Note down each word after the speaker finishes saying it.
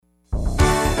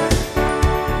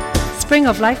Spring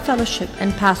of Life Fellowship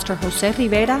and Pastor Jose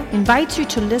Rivera invites you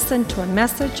to listen to a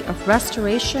message of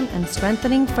restoration and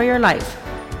strengthening for your life.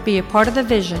 Be a part of the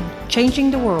vision,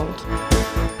 changing the world.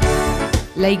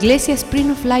 La Iglesia Spring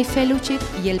of Life Fellowship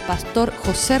y el pastor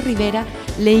José Rivera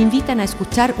le invitan a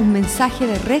escuchar un mensaje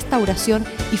de restauración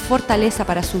y fortaleza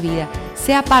para su vida.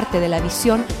 Sea parte de la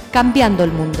visión Cambiando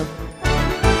el Mundo.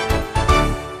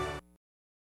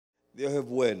 Dios es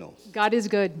bueno God is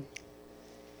good.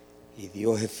 y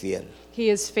Dios es fiel. He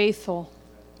is faithful.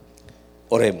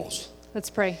 Oremos.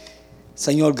 Let's pray.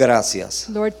 Señor, gracias.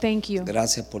 Lord, thank you.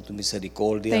 Gracias por tu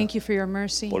misericordia, Thank you for your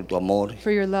mercy, por tu amor,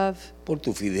 for your love, por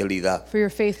tu fidelidad. for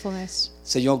your faithfulness.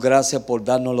 Señor, gracias por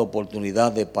darnos la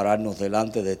oportunidad de pararnos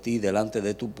delante de ti, delante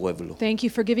de tu pueblo. Thank you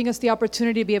for giving us the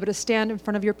opportunity to be able to stand in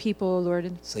front of your people, O Lord.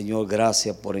 Señor,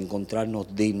 gracias por encontrarnos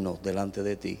dignos delante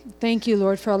de ti. Thank you,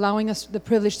 Lord, for allowing us the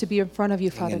privilege to be in front of you,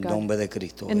 En Father el God. nombre de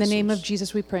Cristo In the name of Jesús.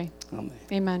 Jesus we pray. Amén.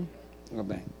 Amen.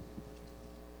 Amén.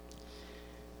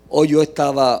 Hoy yo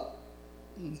estaba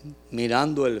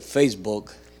mirando el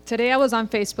Facebook Today I was on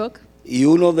Facebook, y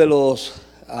uno de los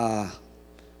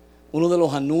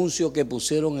anuncios que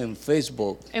pusieron en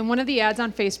Facebook and one of the ads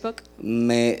on Facebook,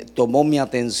 me tomó mi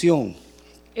atención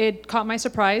it caught my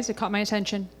surprise, it caught my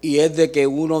attention. y es de que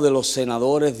uno de los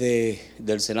senadores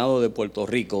del Senado de Puerto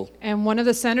Rico And one of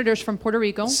the senators from Puerto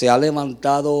Rico, se ha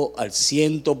levantado al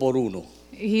 100 por 1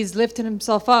 he's lifted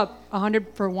himself up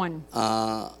 100 for 1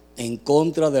 en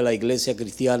contra de la iglesia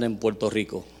cristiana en Puerto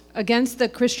Rico. against the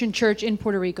Christian church in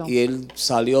Puerto Rico. Y él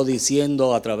salió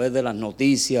diciendo a través de las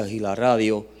noticias y la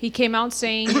radio He came out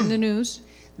saying in the news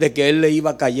de que él le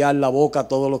iba a callar la boca a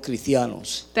todos los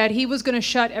cristianos. that he was going to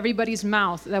shut everybody's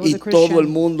mouth that was Y a todo el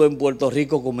Christian. mundo en Puerto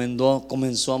Rico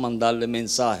comenzó a mandarle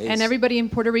mensajes. And everybody in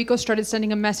Puerto Rico started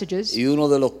sending him messages. Y uno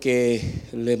de los que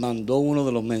le mandó uno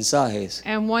de los mensajes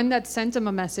And one that sent him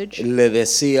a message le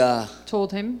decía: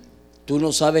 told him, tú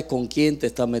no sabes con quién te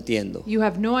estás metiendo. "You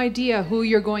have no idea who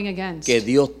you're going against. Que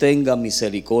Dios tenga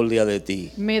misericordia de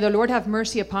ti. May the Lord have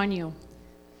mercy upon you."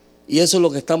 Y eso es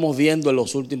lo que estamos viendo en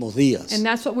los últimos días. And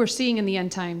that's what we're seeing in the end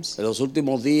times. En los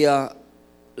últimos días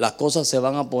las cosas se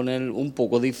van a poner un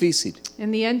poco difíciles.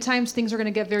 In the end times, things are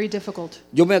going to get very difficult.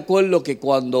 Yo me acuerdo que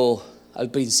cuando al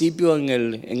principio en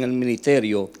el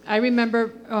ministerio, I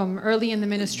remember early in the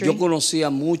ministry, yo conocía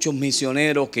muchos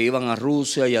misioneros que iban a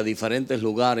Rusia y a diferentes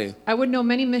lugares. I would know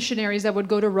many missionaries that would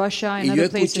go to Russia and Y yo other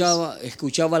places.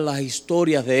 escuchaba las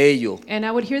historias de ellos, And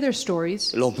I would hear their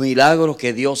stories, los milagros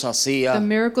que Dios the hacía,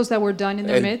 miracles that were done in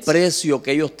their el midst, precio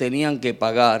que ellos tenían que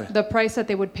pagar the price that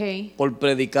they would pay por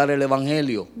predicar el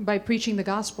evangelio, by preaching the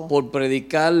gospel, por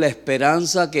predicar la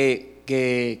esperanza que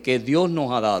Dios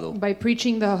nos ha dado. by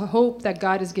preaching the hope that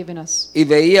God has given us. Y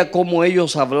veía cómo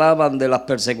ellos hablaban de las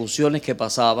persecuciones que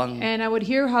pasaban. And I would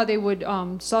hear how they would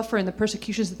suffer and the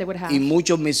persecutions that they would have. Y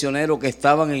muchos misioneros que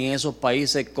estaban en esos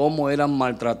países cómo eran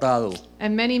maltratados.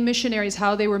 And many missionaries,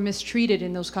 how they were mistreated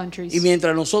in those countries. Y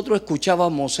mientras nosotros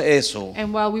escuchábamos eso,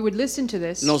 And while we would listen to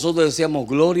this, nosotros decíamos: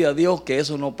 gloria a Dios que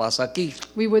eso no pasa aquí.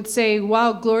 we would say,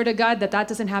 wow, glory to God that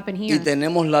doesn't happen Y here.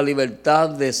 tenemos la libertad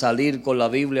de salir con la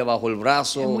Biblia bajo el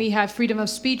brazo. And we have freedom of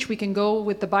speech. We can go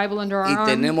with the Bible under our Y arm.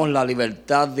 tenemos la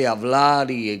libertad de hablar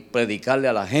y predicarle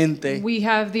a la gente. We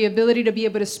have the ability to be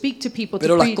able to speak to people,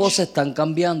 Pero to las preach. cosas están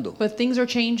cambiando. But things are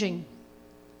changing.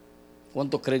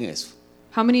 ¿Cuántos creen eso?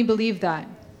 How many believe that?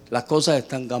 Las cosas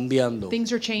están cambiando.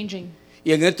 Things are changing.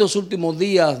 Y en estos últimos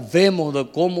días vemos de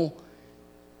cómo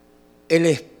el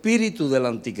espíritu del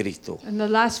anticristo, In the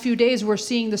last few days, we're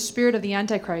seeing the spirit of the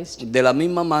Antichrist. de la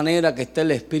misma manera que está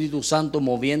el Espíritu Santo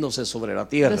moviéndose sobre la The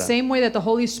tierra, same way that the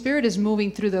Holy Spirit is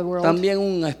moving through the world, también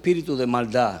un espíritu de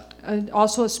maldad.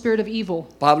 also a spirit of evil.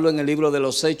 Pablo en el libro de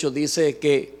los Hechos dice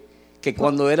que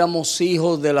cuando éramos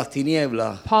hijos de las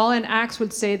tinieblas, Paul in Acts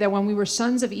would say that when we were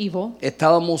sons of evil,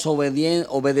 estábamos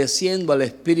obedeciendo al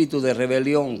espíritu de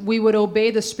rebelión we would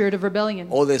obey the spirit of rebellion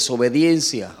o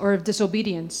desobediencia. or of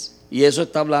disobedience. Y eso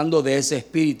está hablando de ese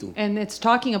espíritu. And it's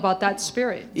talking about that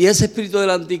spirit. Y ese espíritu del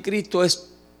anticristo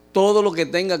es todo lo que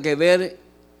tenga que ver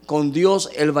con Dios.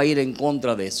 Él va a ir en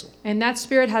contra de eso. And that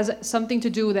spirit has something to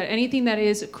do with that. Anything that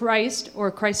is Christ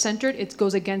or Christ-centered, it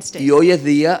goes against it. Y hoy en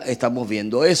día estamos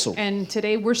viendo eso. And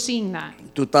today we're seeing that.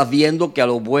 Tú estás viendo que a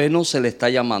lo bueno se le está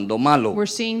llamando malo. We're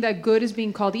seeing that good is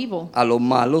being called evil. A lo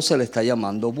malo se le está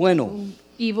llamando bueno.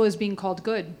 Evil is being called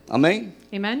good. Amén.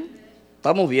 Amen?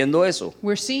 Estamos viendo eso.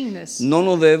 We're seeing this. No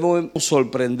nos debemos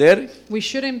sorprender We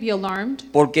shouldn't be alarmed.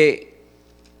 porque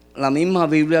la misma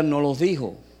Biblia no los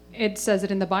dijo. It says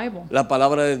it in the Bible. La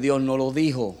palabra de Dios no lo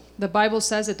dijo. The Bible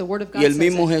says it, the Word of God Y el says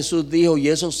mismo it. Jesús dijo, y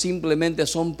esos simplemente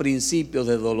son principios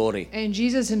de dolores. And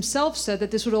Jesus himself said that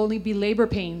this would only be labor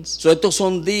pains. So, estos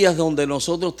son días donde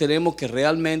nosotros tenemos que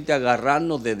realmente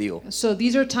agarrarnos de Dios. So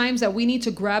these are times that we need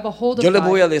to grab a hold of Yo les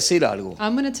voy a God. decir algo.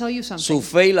 I'm going to tell you something. Su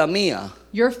fe y la mía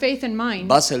Your faith and mine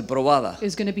va a ser probada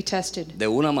is going to be tested de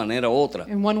una manera u otra.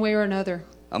 in one way or another.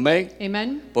 Amén.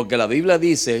 Amen? Porque la Biblia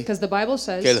dice Because the Bible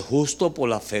que el says, justo por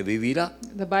la fe vivirá.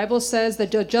 the Bible says that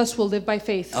the just will live by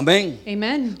faith. Amén.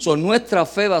 Amen. So, nuestra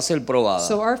fe va a ser probada.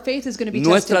 So our faith is going to be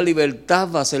Nuestra tested. libertad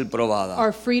va a ser probada.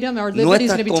 Our freedom, our liberty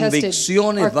is Nuestras going to be tested.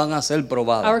 convicciones Our, van a ser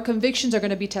probadas. our convictions are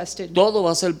going to be tested. Todo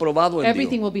va a ser probado en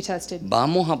Everything Dios. will be tested.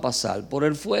 Vamos a pasar por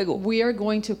el fuego. We are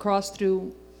going to cross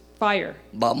through fire.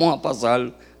 Vamos a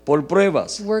pasar por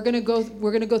pruebas. We're going to go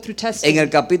through En testing. el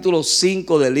capítulo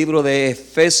 5 del libro de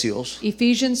Efesios,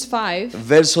 Ephesians 5,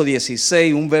 verso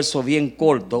 16, un verso bien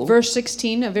corto. verse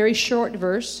 16, a very short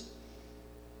verse.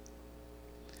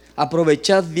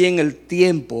 Aprovechad bien el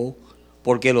tiempo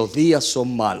porque los días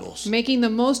son malos. Making the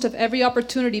most of every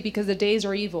opportunity because the days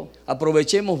are evil.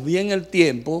 Aprovechemos bien el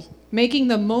tiempo Making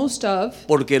the most of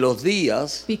porque los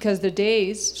días because the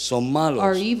days son are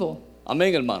malos. evil.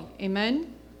 Amén, hermano. Amen?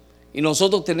 Y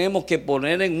nosotros tenemos que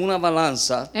poner en una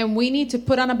balanza And we need to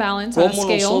put on a balance, on a cómo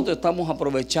scale. nosotros estamos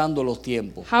aprovechando los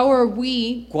tiempos. How are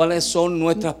we Cuáles son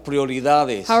nuestras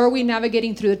prioridades. How are we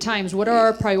navigating through the times? What are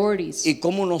our priorities? Y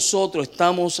cómo nosotros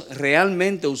estamos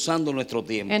realmente usando nuestro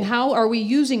tiempo. And how are we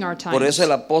using our Por times? eso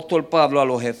el apóstol Pablo a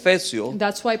los Efesios,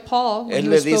 That's why Paul, when él he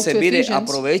le spoke dice, to mire, Ephesians,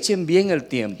 aprovechen bien el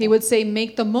tiempo. he would say,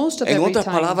 make the most of En every otras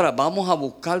time. palabras, vamos a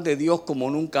buscar de Dios como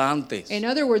nunca antes. In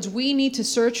other words, we need to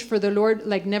search for the Lord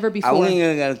like never Aún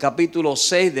before. en el capítulo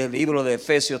 6 del libro de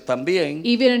Efesios también,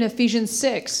 Even in Ephesians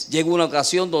 6, llega una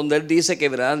ocasión donde él dice que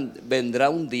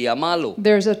vendrá un día malo.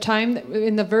 there's a time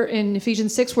in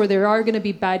Ephesians 6 where there are going to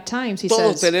be bad times, he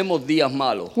Todos says. tenemos días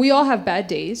malos. We all have bad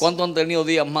days. ¿Cuántos han tenido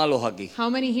días malos aquí? How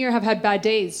many here have had bad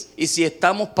days? Y si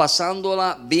estamos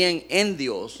pasándola bien en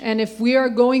Dios, And if we are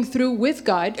going through with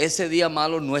God, ese día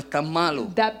malo no es tan malo.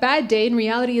 that bad day in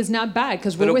reality is not bad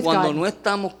because we're Pero with cuando God. no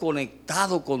estamos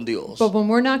conectados con Dios, But when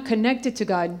we're not connected to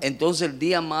God, entonces el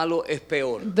día malo es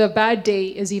peor. the bad day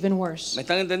is even worse. ¿Me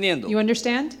están entendiendo? You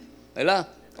understand? ¿Verdad?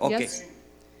 Ok. Yes.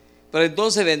 Pero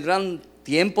entonces vendrán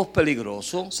tiempos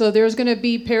peligrosos, So there's going to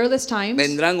be perilous times.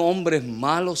 vendrán hombres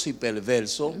malos y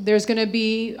perversos There's going to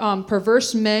be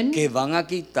perverse men que van a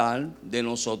quitar de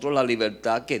nosotros la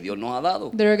libertad que Dios nos ha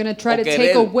dado. that are going to try O to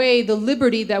take querer. away the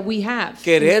liberty that we have.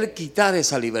 Querer quitar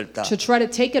esa libertad. To try to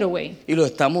take it away. Y lo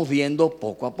estamos viendo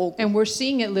poco a poco. And we're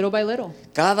seeing it little by little.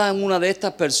 Cada una de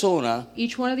estas personas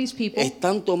Each one of these people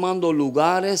están tomando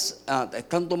lugares,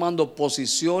 están tomando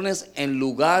posiciones en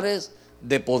lugares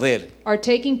de poder. are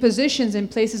taking positions in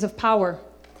places of power.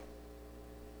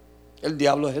 El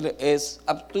diablo es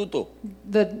astuto.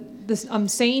 This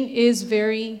saying is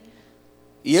very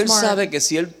Y él smart. sabe que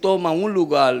si él toma un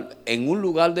lugar en un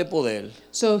lugar de poder,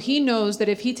 So he knows that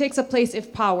if he takes a place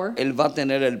of power, él va a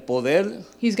tener el poder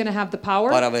he's going to have the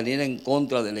power para venir en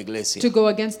contra de la iglesia. to go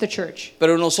against the church.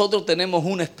 Pero nosotros tenemos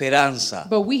una esperanza.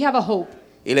 But we have a hope.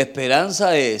 Y la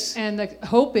esperanza es And the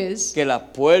hope is que las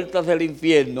puertas del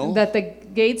infierno that the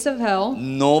gates of hell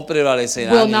no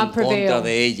prevalecerán will en not contra prevail.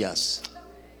 de ellas.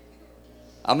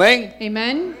 Amén.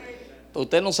 Amen.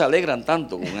 Ustedes no se alegran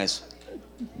tanto con eso.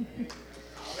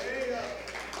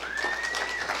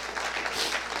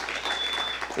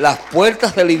 Las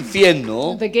puertas del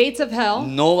infierno The gates of hell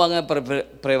no van a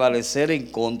prevalecer en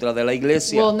contra de la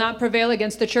iglesia. will not prevail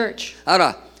against the church.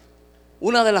 Ahora,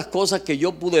 una de las cosas que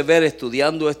yo pude ver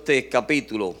estudiando este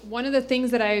capítulo, One of the things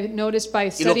that I noticed by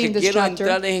y lo que studying this quiero chapter,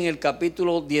 entrar es en el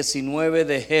capítulo 19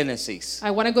 de Génesis.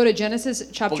 I want to go to Genesis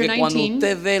chapter Porque cuando 19.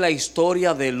 usted ve la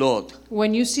historia de Lot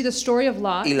When you see the story of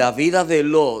Lot y la vida de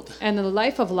Lot, and the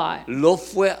life of Lot, Lot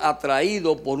fue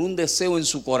atraído por un deseo en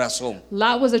su corazón.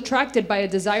 Lot was attracted by a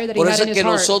desire that he Por had eso in es his que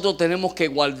heart. nosotros tenemos que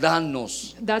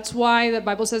guardarnos. That's why the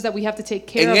Bible says that we have to take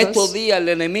care En of estos us. días el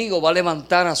enemigo va a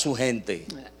levantar a su gente.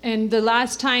 And the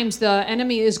last times the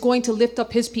enemy is going to lift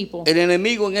up his people. El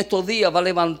enemigo en estos días va a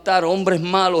levantar hombres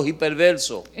malos y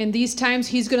perversos In these times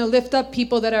he's going to lift up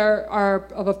people that are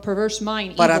of a perverse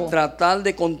mind, para evil, tratar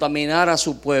de contaminar a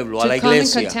su pueblo, a la to come and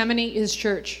iglesia, contaminate his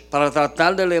church, para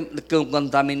tratar de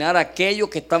contaminar a aquellos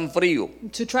que están fríos.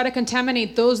 to try to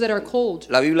contaminate those that are cold.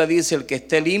 La Biblia dice, el que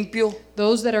esté limpio,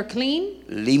 Those that are clean,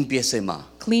 límpiese más.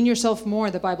 clean yourself more,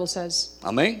 the Bible says.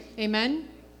 Amén. Amen.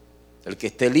 El que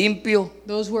esté limpio,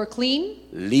 Those who are clean,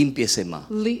 límpiese más.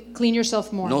 clean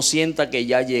yourself more. No sienta que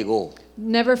ya llegó.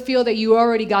 Never feel that you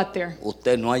already got there.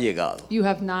 Usted no ha llegado. You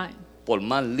have not. por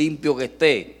más limpio que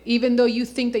esté, Even though you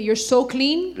think that you're so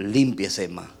clean, límpiese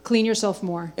más. clean yourself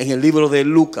more. En el libro de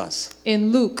Lucas,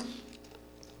 In Luke,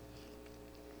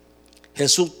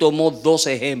 Jesús tomó 2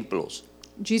 ejemplos.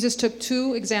 Jesus took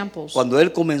 2 examples. Cuando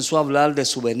Él comenzó a hablar de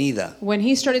su venida, When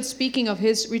he started speaking of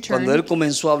his cuando Él return,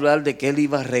 comenzó a hablar de que Él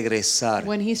iba a regresar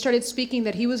when he started speaking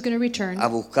that he was going to return a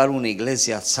buscar una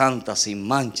iglesia santa, sin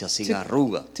mancha, sin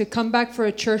arruga. to come back for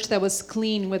a church that was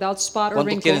clean, without spot or ¿Cuántos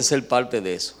wrinkle. quieren ser parte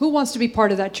de eso? Who wants to be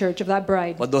part of that church, of that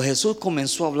bride? Cuando Jesús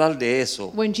comenzó a hablar de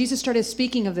eso, When Jesus started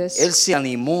speaking of this, Él se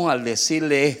animó al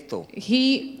decirle esto.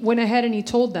 he went ahead and he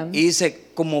told them, Y dice,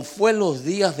 como fue en los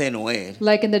días de Noé,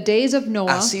 like in the days of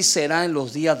Noah, así será en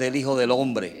los días del Hijo del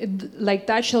Hombre. like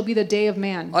that shall be the day of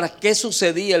man. Ahora, ¿qué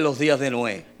sucedía en los días de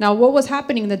Noé? Now, what was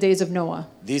happening in the days of Noah?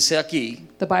 Dice aquí,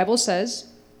 The Bible says,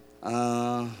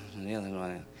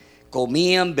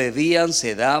 comían, bebían,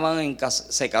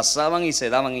 se casaban y se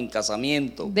daban en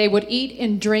casamiento. they would eat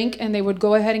and drink and they would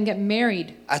go ahead and get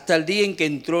married Hasta el día en que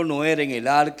entró Noé en el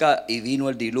arca y vino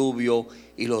el diluvio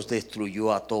y los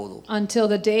destruyó a todos. until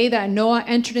the day that Noah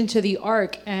entered into the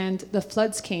ark and the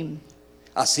floods came.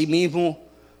 Asimismo,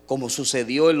 como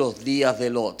sucedió en los días de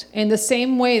Lot, In the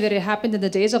same way that it happened in the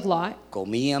days of Lot,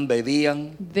 comían,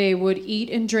 bebían, they would eat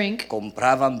and drink,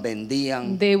 compraban,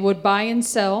 vendían, they would buy and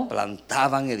sell,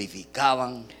 plantaban,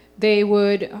 edificaban. they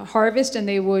would harvest and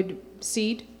they would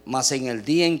seed. Mas en el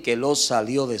día en que Lot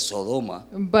salió de Sodoma,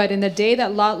 But in the day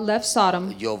that Lot left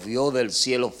Sodom, llovió del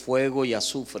cielo fuego y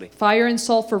azufre fire and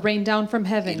sulfur rained down from y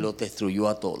heaven los destruyó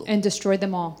a todos. and destroyed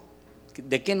them all.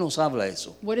 ¿De qué nos habla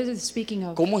eso? What is it speaking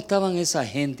of? ¿Cómo estaban esa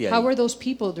gente How ahí? were those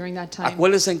people during that time?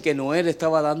 Acuérdense que Noé le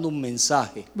estaba dando un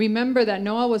mensaje. Remember that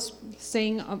Noah was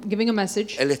saying, giving a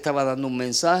message. Él estaba dando un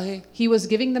mensaje He was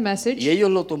giving the y message,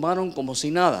 ellos lo tomaron como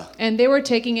si nada. and they were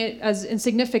taking it as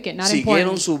insignificant, not Siguieron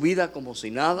important. su vida como si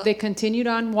nada. They continued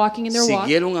on walking in their walk.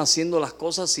 Siguieron haciendo las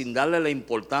cosas sin darle la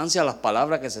importancia a las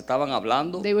palabras que se estaban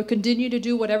hablando. They would continue to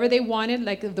do whatever they wanted,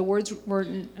 like if the words were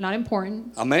not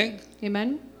important. Amén.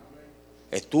 Amen.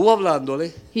 Estuvo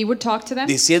hablándole, He would talk to them,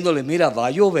 diciéndole, mira, va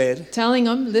a llover. telling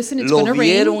them, listen, it's Lo going to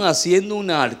vieron rain. haciendo un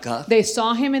arca. They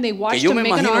saw him and they Que watched yo him me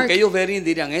make an imagino ark. que ellos verían y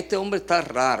dirían, este hombre está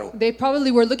raro. They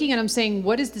probably were looking at him saying,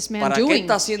 what is this man ¿Para qué doing?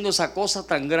 está haciendo esa cosa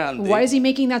tan grande? Why is he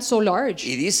making that so large?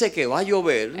 Y dice que va a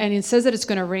llover And it says that it's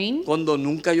going to rain, cuando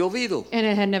nunca ha llovido. and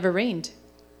it had never rained.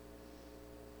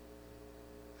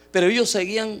 Pero ellos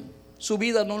seguían su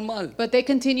vida normal. But they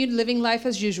continued living life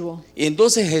as usual. Y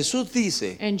entonces Jesús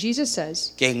dice And Jesus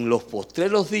says, que en los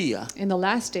postreros días in the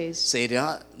last days,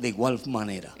 será de igual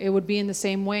manera. it would be in the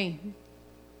same way.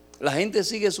 La gente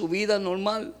sigue su vida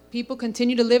normal. People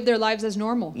continue to live their lives as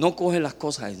normal. No cogen las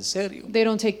cosas en serio. They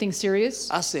don't take things serious.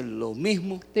 Hacen lo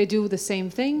mismo. They do the same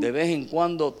thing. De vez en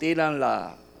cuando tiran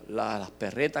las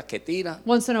perretas que tiran.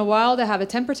 Once in a while, they have a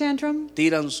temper tantrum.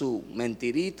 Tiran su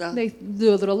mentirita. They do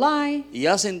a little lie. Y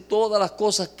hacen todas las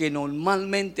cosas que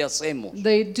normalmente hacemos.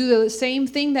 They do the same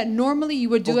thing that normally you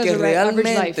would do Porque as a average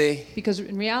realmente- life. Because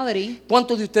in reality,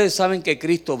 ¿Cuántos de ustedes saben que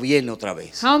Cristo viene otra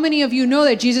vez? how many of you know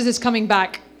that Jesus is coming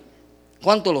back?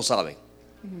 ¿Cuántos lo saben?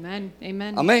 Amen.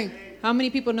 Amen. Amén. How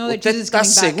many people know that Usted Jesus is está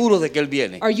coming back? seguro de que Él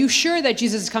viene. Are you sure that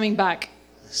Jesus is coming back?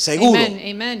 Seguro. Amen.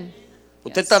 Amen.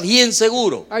 Usted está bien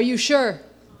seguro. Are you sure?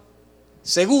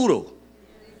 Seguro.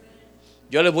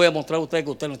 Yo les voy a mostrar a ustedes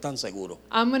que ustedes no están seguros.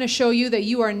 I'm going to show you that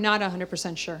you are not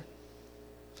 100% sure.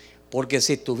 Porque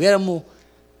si estuviéramos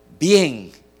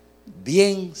bien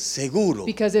seguros,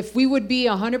 Because if we would be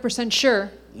 100% sure,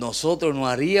 nosotros no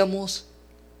haríamos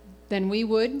then we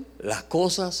would las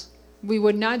cosas.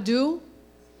 not do.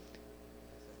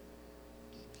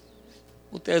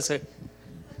 Ustedes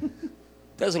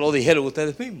se lo dijeron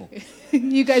ustedes mismos.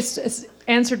 You guys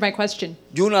answered my question.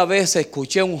 Yo una vez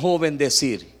escuché a un joven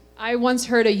decir, I once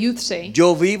heard a youth say,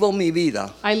 yo vivo mi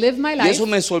vida. I live my Y life, eso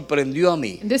me sorprendió a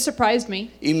mí. and this surprised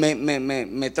me, Y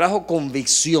me trajo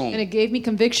convicción. and it gave me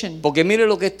conviction. Porque mire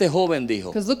lo que este joven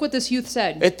dijo. Because look what this youth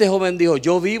said. Este joven dijo,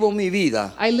 yo vivo mi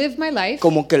vida I live my life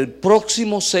como que el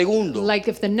próximo segundo like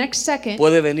if the next second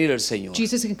puede venir el Señor.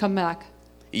 Jesus can come back.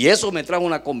 Y eso me trajo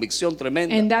una convicción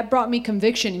tremenda. And that brought me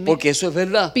conviction Porque eso es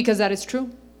verdad. because that is true.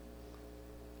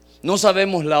 No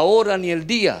sabemos la hora ni el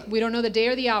día, We don't know the day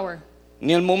or the hour,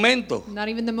 ni el momento. not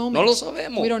even the moment. No lo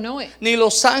sabemos. We don't know it. Ni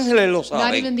los ángeles lo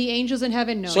Not even saben. the angels in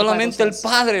heaven know. the Solamente Bible el says.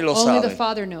 Padre lo Only the sabe.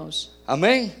 Father knows.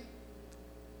 Amén.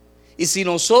 Y si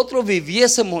nosotros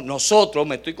viviésemos, nosotros,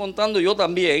 me estoy contando yo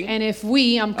también. And if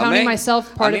we, I'm counting Amén.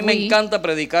 myself A part mí of me we, encanta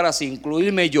predicar así,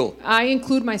 incluirme yo. I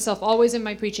include myself always in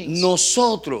my preachings.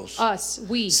 Nosotros, Us,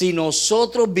 we. si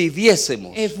nosotros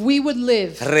viviésemos If we would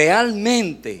live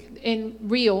realmente in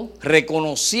real,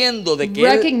 reconociendo de que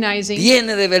Él recognizing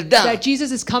viene de verdad, that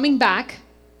Jesus is coming back,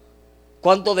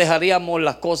 ¿cuánto dejaríamos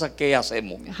las cosas que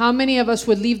hacemos? how many of us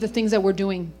would leave the things that we're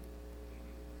doing?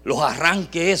 Los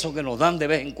arranques esos que nos dan de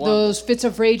vez en cuando, Those fits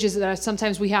of rages that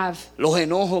sometimes we have, los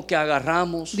enojos que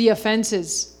agarramos, the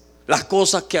offenses, las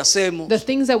cosas que hacemos. the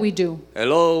things that we do.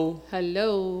 Hello,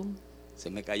 Hello. se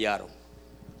me callaron.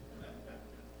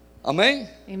 Amén.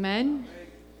 Amen.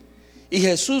 Y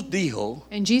Jesús dijo,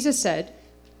 And Jesus said,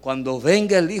 cuando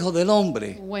venga el Hijo del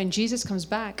Hombre, when Jesus comes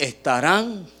back,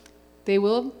 estarán they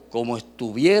will como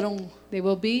estuvieron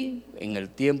be en el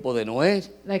tiempo de Noé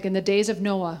like in the days of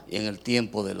Noah y en el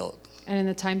tiempo de Lot, and in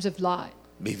the times of Lot,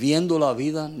 viviendo la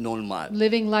vida normal,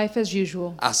 living life as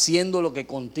usual, haciendo lo que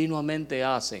continuamente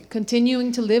hacen.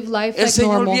 continuing to live life El like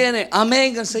Señor normal. viene,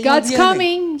 amén, el Señor God's viene,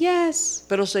 coming, yes,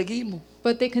 pero seguimos.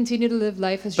 but they continue to live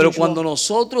life as Pero cuando usual.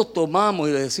 nosotros tomamos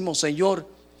y le decimos, Señor,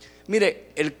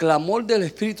 mire, el clamor del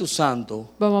Espíritu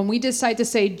Santo But when we decide to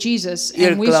say Jesus y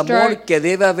el and we clamor start que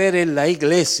debe haber en la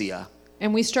iglesia,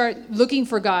 looking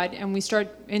for God, and we start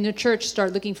in the church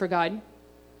start looking for God,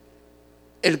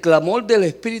 el clamor del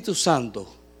Espíritu Santo,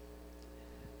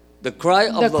 the cry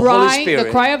of the Holy the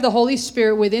Spirit, cry of the Holy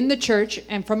Spirit within the church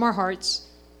and from our hearts,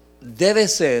 debe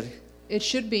ser, it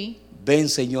should be, ven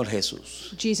Señor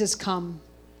Jesús. Jesus come.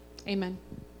 Amen.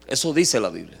 Eso dice la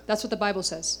Biblia. That's what the Bible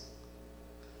says.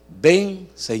 Ven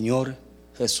Señor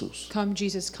Jesús. Come,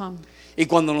 Jesus, come. Y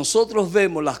cuando nosotros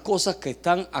vemos las cosas que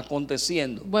están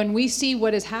aconteciendo, When we see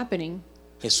what is happening,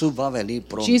 Jesús va a venir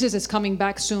pronto. Jesus is coming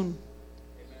back soon.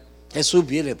 Jesús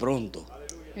viene pronto.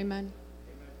 Amen.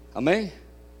 Amén.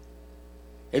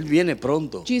 Él viene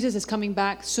pronto. Jesus is coming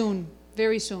back soon,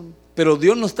 very soon. Pero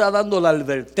Dios nos está dando la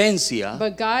advertencia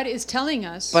But God is telling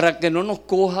us para que no nos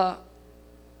coja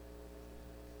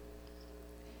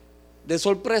de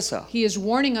sorpresa. He is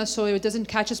warning us so it doesn't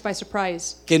catch us by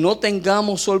surprise. Que no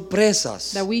tengamos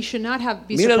sorpresas. That we should not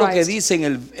be Mira lo que surprised.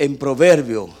 dice en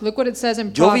Proverbio. Look what it says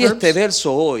in Yo vi Proverbs. este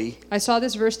verso hoy I saw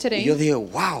this verse y today yo dije,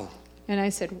 wow, and I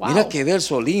said, wow, mira qué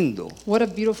verso lindo. what a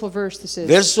beautiful verse this is.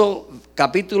 Verso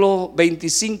capítulo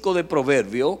 25 de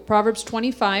Proverbio, Proverbs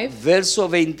 25, verso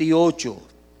 28.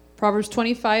 Proverbs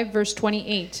 25 verse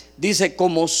 28. Dice,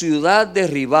 como ciudad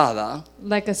derribada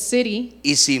Like a city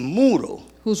y sin muro,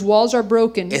 whose walls are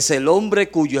broken es el hombre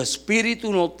cuyo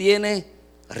espíritu no tiene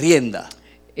rienda.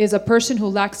 is a person who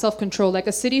lacks self-control. Like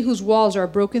a city whose walls are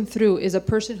broken through is a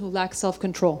person who lacks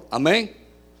self-control. Amén.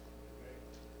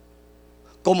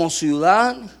 Como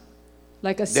ciudad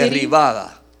Like a city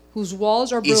derribada whose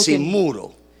walls are y sin broken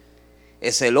muro,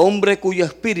 es el hombre cuyo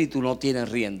espíritu no tiene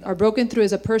rienda. through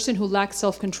is a person who lacks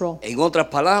self-control. En otras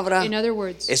palabras, In other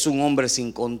words, es un hombre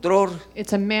sin control,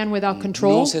 it's a man without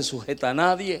control, no se sujeta a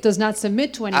nadie, does not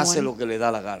submit to hace anyone, lo que le da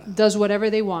la gana. does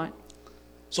whatever they want.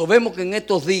 So vemos que en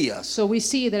estos días So we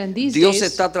see that in these Dios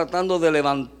days, está tratando de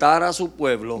levantar a su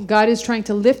pueblo God is trying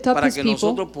to lift up para His que people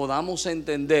nosotros podamos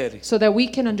entender so that we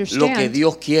can lo que understand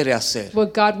Dios quiere hacer. what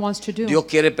God wants to do. Dios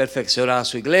quiere perfeccionar a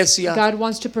su iglesia. God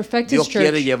wants to perfect His Dios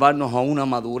quiere church. llevarnos a una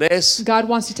madurez, God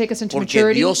wants to take us into porque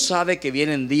maturity Dios sabe que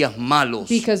vienen días malos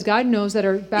y because God knows that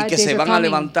our bad que days se are van a coming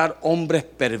levantar hombres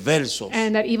perversos.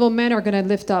 and that evil men are going to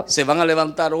lift up. Se van a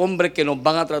levantar hombres que nos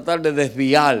van a tratar de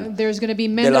desviar There's going to be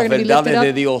de men that las are going to be lifted verdades de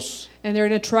up Dios. and they're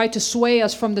going to try to sway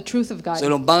us from the truth of Se God.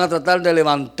 nos van a tratar de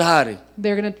levantar.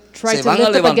 They're going to try Se to van a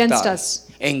lift up against levantar us.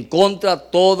 en contra de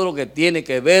todo lo que tiene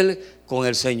que ver con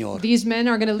el Señor. These men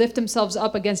are going to lift themselves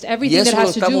up against Y everything that eso lo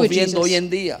has to do estamos with viendo hoy Jesus. en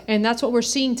día. And that's what we're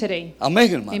seeing today. Amén,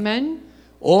 hermano. Amen.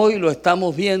 Hoy lo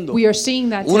estamos viendo. We are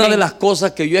seeing that Una de today. las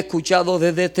cosas que yo he escuchado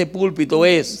desde este púlpito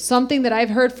es Something that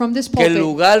I've heard from this que el pulpit,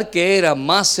 lugar que era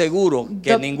más seguro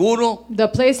que The- ninguno the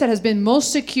place that has been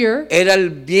most secure era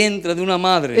el vientre de una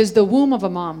madre. is the womb of a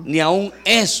mom. Ni aún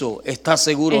eso está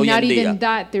seguro And hoy not en even día.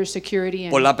 that there's security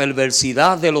in. Por la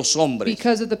perversidad de los hombres.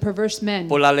 Because of the perverse men.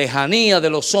 Por la lejanía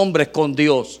de los hombres con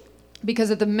Dios.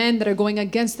 Because of the men that are going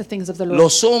against the things of the Lord.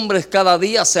 Los hombres cada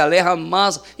día se alejan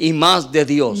más y más de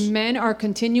Dios. Men are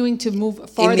continuing to move Y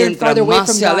farther and mientras farther away más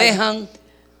from se God. alejan,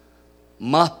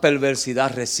 más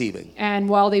perversidad reciben. And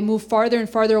while they move farther and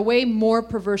farther away, more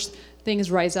perverse things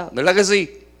rise up. ¿Verdad que sí?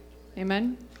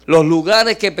 Amen. Los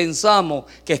lugares que pensamos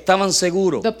que estaban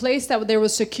seguros. The place that there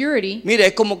was security, Mire,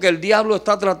 es como que el diablo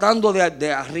está tratando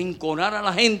de arrinconar a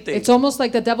la gente. it's almost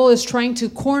like the devil is trying to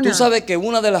corner. Tú sabes que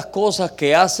una de las cosas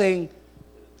que hacen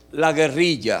la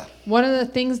guerrilla One of the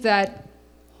things that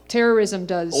terrorism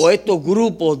does, o estos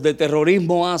grupos de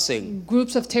terrorismo hacen,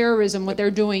 groups of terrorism, what they're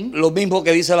doing, lo mismo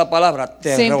que dice la palabra,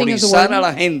 same thing as the terrorizar a la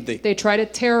word, gente. they try to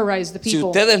terrorize the Si people.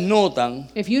 ustedes notan,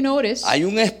 If you notice, hay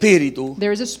un espíritu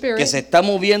there is a que spirit se está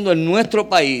moviendo en nuestro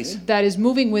país, that is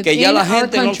moving que within ya la our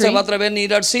gente no se country va a atrever ni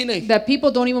ir al cine. that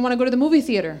people don't even want to go to the movie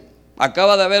theater.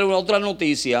 Acaba de haber otra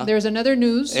noticia There's another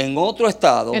news en otro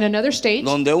estado in another state.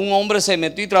 donde un hombre se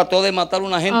metió y trató de matar a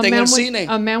una gente en el cine.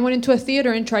 A man went into a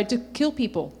theater and tried to kill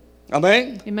people.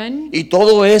 Amén. Amen. Y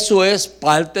todo eso es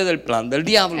parte del plan del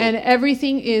diablo. And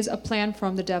everything is a plan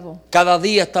from the devil. Cada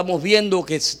día estamos viendo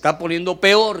que se está poniendo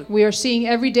peor. We are seeing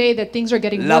every day that things are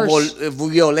getting La worse.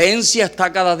 violencia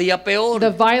está cada día peor.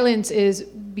 The violence is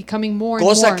becoming more and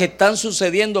Cosas more. que están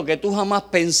sucediendo que tú jamás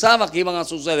pensabas que iban a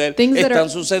suceder, Things that están are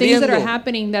sucediendo.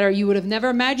 happening that you would have never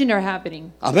imagined are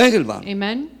happening. Amén, hermano.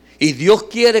 Amen. Y Dios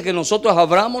quiere que nosotros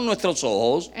abramos nuestros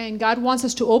ojos And God wants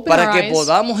us to open para our que eyes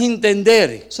podamos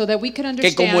entender so that we can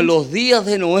que como en understand, los días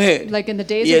de Noé like in the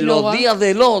days y of en los Noah, días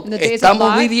de Lot, in the days of estamos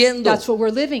Lot, viviendo. that's what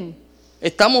we're living.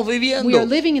 Estamos We are viviendo.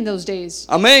 living in those days.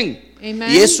 Amén.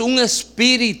 Amen. Y es un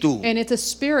espíritu. And it's a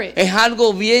spirit. Es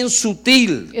algo bien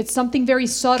sutil It's something very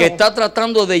que subtle. está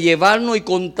tratando de llevarnos y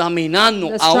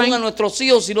contaminarnos That's aún trying- a nuestros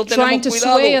hijos si no Trying tenemos to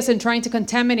cuidado. sway us and trying to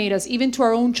contaminate us, even to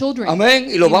our own children. Amén.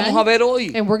 Y lo Amen. vamos a ver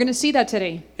hoy. And we're going to see that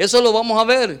today. Eso lo vamos a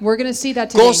ver. We're going to see that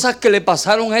today. Cosas que le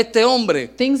pasaron a este hombre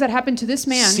Things that happened to this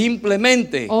man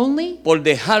simplemente only por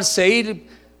dejarse ir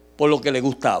por lo que le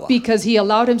gustaba. because he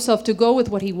allowed himself to go with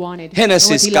what he wanted. and what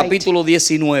Génesis he liked. capítulo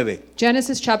 19.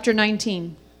 Genesis chapter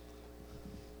 19.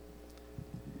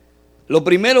 Lo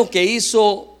primero que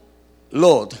hizo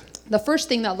Lot The first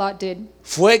thing that Lot did,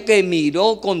 fue que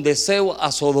miró con deseo a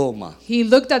Sodoma. he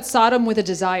looked at Sodom with a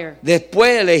desire.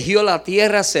 Después eligió la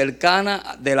tierra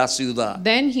cercana de la ciudad.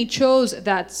 Then he chose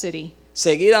that city.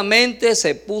 Seguidamente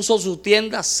se puso su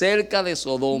tienda cerca de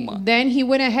Sodoma. Then he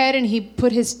went ahead and he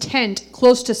put his tent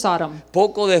close to Sodom.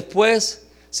 Poco después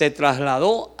se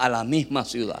trasladó a la misma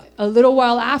ciudad. A little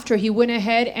while after, he went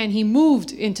ahead and he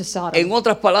moved into Sodom. En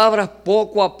otras palabras,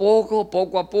 poco a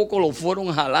poco lo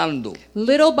fueron jalando.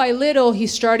 Little by little, he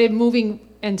started moving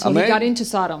until Amén. he got into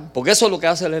Sodom. Porque eso es lo que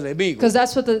hace el enemigo. Because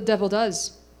that's what the devil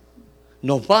does.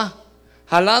 Nos va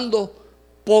jalando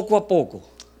poco a poco.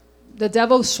 The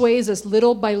devil sways us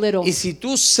little by little. Y si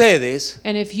tú cedes,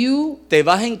 And if you te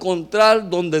vas a encontrar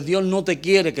donde Dios no te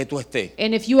quiere que tú estés.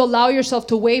 allow yourself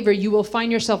to waver, you will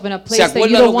find yourself in a ¿Se place that you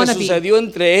acuerdan don't lo que want to be. sucedió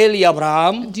entre él y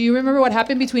Abraham? Do you remember what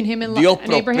happened between him and Dios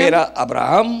Abraham? prospera a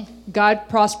Abraham, God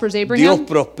prospers Dios Abraham.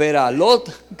 prospera a Lot,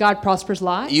 God prospers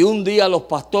Lot. y un día los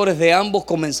pastores de ambos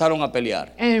comenzaron a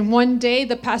pelear. And one day,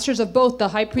 the pastors of both, the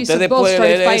high priests Ustedes of both, pueden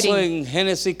started leer eso fighting. en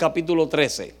Génesis capítulo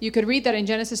 13. You could read that in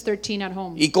Genesis 13 at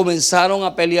home. Y comenzaron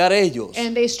a pelear ellos.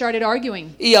 And they started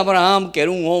arguing. Y Abraham, que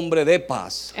era un hombre de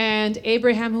paz, And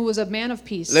Abraham, who was a man of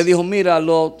peace, le dijo, mira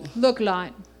Lot, look,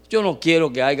 Lot, yo no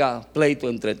quiero que haya pleito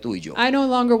entre tú y yo. I no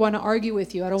longer want to argue with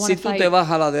you. I don't want Si to tú te fight. vas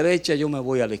a la derecha, yo me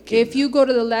voy a la If izquierda. you go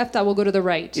to the left, I will go to the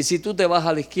right. Y si tú te vas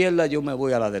a la izquierda, yo me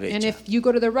voy a la And derecha. if you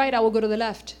go to the right, I will go to the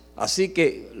left. Así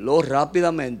que Lot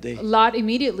rápidamente Lot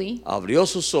immediately abrió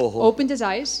sus ojos opened his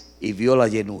eyes y vio la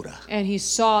llenura. and he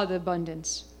saw the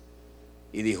abundance.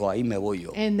 Y dijo, ahí me voy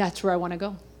yo. And that's where I want to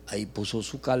go. Ahí puso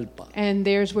su carpa. And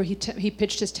there's where he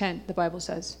pitched his tent, the Bible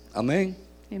says. Amén.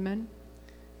 Amen.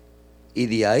 Y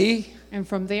de ahí And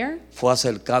from there, fue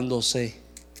acercándose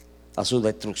a su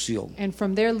destrucción.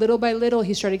 little by little,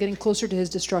 he started getting closer to his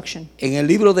destruction. En el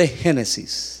libro de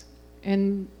Génesis,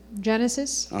 In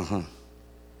Genesis,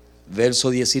 verso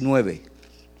 19.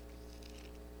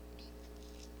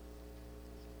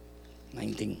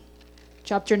 19.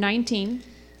 chapter 19,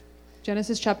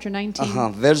 Genesis chapter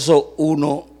 19, Verso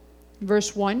 1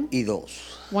 verse 1, y 2.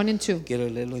 1 and 2.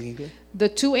 ¿Quieres leerlo en inglés? The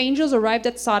two angels arrived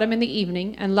at Sodom in the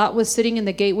evening, and Lot was sitting in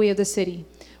the gateway of the city.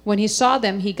 When he saw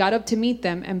them, he got up to meet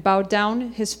them and bowed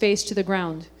down his face to the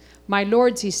ground. My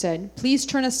lords, he said, please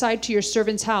turn aside to your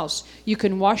servant's house. You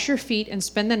can wash your feet and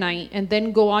spend the night, and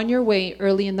then go on your way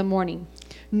early in the morning.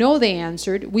 No, they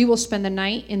answered, we will spend the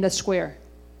night in the square.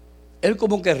 Él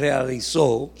como que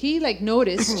realizó He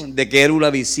noticed de que era una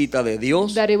visita de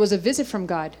Dios, that it was a visit from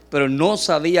God, pero no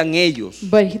sabían ellos,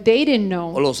 but they didn't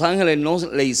o know, los ángeles no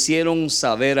le hicieron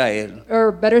saber a él,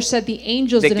 or better said, the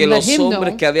angels de que didn't let los him know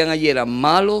hombres que habían allí eran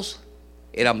malos,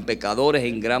 eran pecadores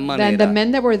en gran that the manera,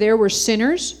 men that were there were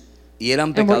sinners, y eran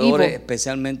and were pecadores evil.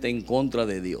 especialmente en contra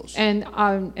de Dios. and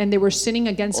they were sinning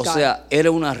against O God. sea,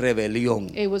 era una rebelión.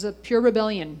 It was a pure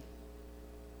rebellion.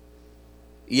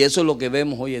 Y eso es lo que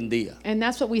vemos hoy en día. And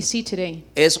that's what we see today.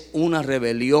 Es una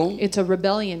rebelión It's a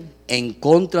rebellion. en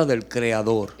contra del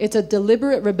Creador. It's a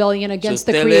deliberate rebellion Si against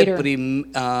the usted Creator. lee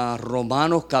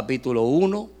Romanos capítulo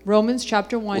 1, Romans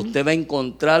chapter 1, usted va a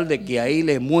encontrar de que ahí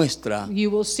le muestra you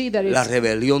will see that la it's,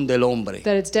 rebelión del hombre.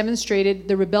 that it's demonstrated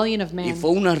the rebellion of Y man.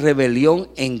 fue una rebelión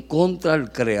en contra del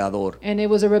Creador. And it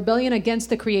was a rebellion against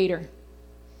the Creator.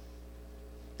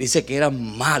 Dice que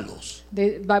eran malos,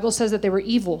 The Bible says that they were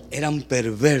evil. eran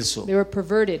perversos. They were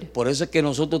perverted. Por eso es que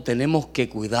nosotros tenemos que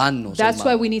cuidarnos, That's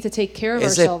why hermano. we need to take care of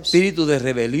Ese ourselves. espíritu de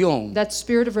rebelión That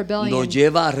spirit of rebellion, nos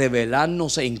lleva a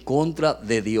rebelarnos en contra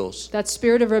de Dios, that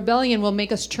spirit of rebellion will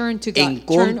make us turn to en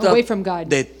God, turn contra away from God.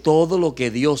 de todo lo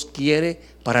que Dios quiere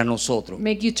para nosotros.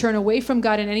 Make you turn away from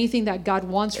God and anything that God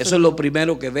wants for Eso es lo you.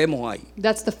 primero que vemos ahí.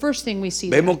 That's the first thing we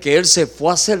see there. Vemos que Él se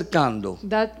fue acercando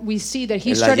That we see that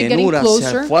he en la started getting llanura, se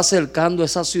closer. fue acercando a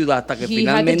esa ciudad hasta que He had the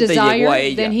finalmente llegó a desire,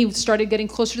 ella. then he started getting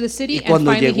closer to the city, Y and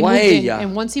cuando finally he llegó a moved in. ella,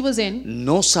 And once he was in,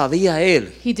 No sabía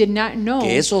Él he did not know.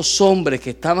 que esos hombres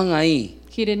que estaban ahí,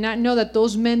 He did not know that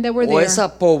those men that were o there,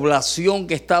 esa población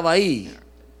que estaba ahí,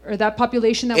 or that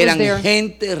population that was eran there,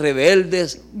 gente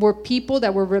rebeldes, were people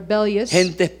that were rebellious,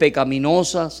 gentes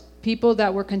pecaminosas, people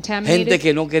that were gente contaminated,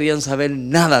 que no querían saber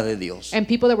nada de Dios. and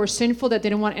people that were sinful that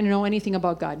didn't want to know anything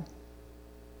about God.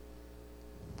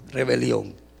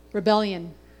 Rebelión. Rebellion.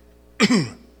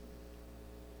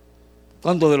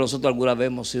 ¿Cuántos de nosotros alguna vez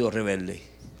hemos sido rebeldes?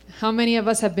 How many of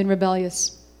us have been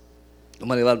rebellious? No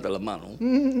me levanta la mano.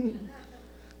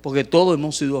 Porque todos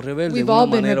hemos sido rebeldes de We've una all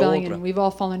been manera u otra. rebellion. We've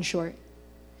all fallen short.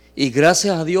 Y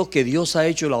gracias a Dios que Dios ha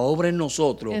hecho la obra en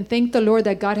nosotros And thank the Lord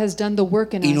that God has done the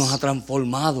work in y nos ha us,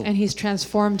 transformado. and He's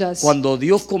transformed us. Cuando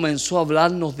Dios comenzó a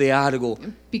hablarnos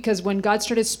Because when God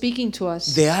started speaking to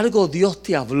us, de algo Dios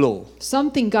te habló.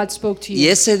 something God spoke to Y you.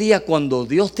 ese día cuando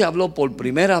Dios te habló por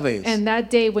primera vez, And that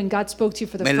day when God spoke to you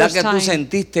for the ¿verdad first que tú time,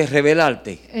 sentiste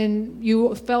rebelarte and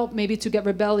you felt maybe to get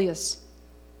rebellious,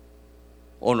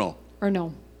 o no? or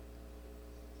no?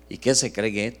 ¿Y qué se cree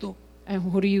en esto? And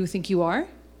who do you think you are?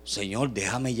 Señor,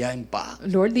 déjame ya en paz.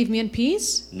 Lord, leave me in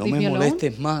peace. No Leave me me alone.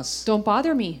 molestes más. Don't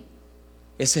bother me.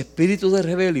 Ese espíritu de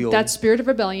rebelión That spirit of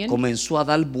rebellion comenzó a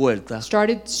dar vueltas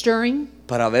started stirring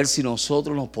para ver si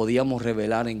nosotros nos podíamos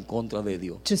rebelar en contra de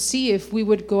Dios. to see if we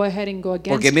would go ahead and go against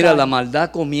Porque mira, la God.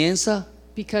 maldad comienza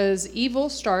Because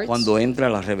evil starts cuando entra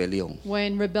la rebelión.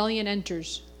 when rebellion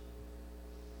enters.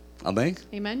 Amén.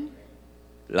 Amen?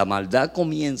 La maldad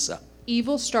comienza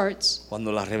Evil starts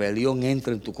cuando la rebelión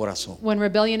entra en tu corazón. when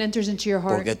rebellion enters into your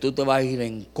heart. Porque tú te vas a ir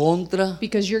en contra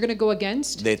Because you're going to go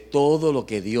against. de todo lo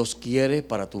que Dios quiere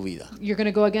para tu vida. You're going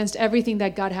to go against everything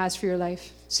that God has for your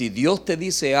life. Si Dios te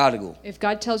dice algo, If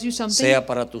God tells you something, sea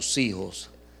para tus hijos,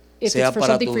 if sea it's for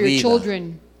para something tu for your vida,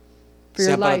 children, for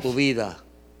your sea para life, tu vida,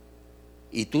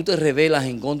 y tú te rebelas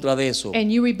en contra de eso,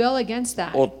 and you rebel against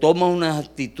that, o tomas unas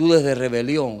actitudes de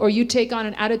rebelión, or you take on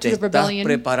an te attitude of estás rebellion,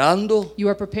 preparando you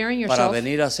are preparing para yourself.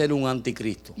 venir a ser un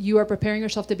anticristo. You are preparing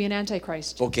yourself to be an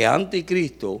antichrist. Porque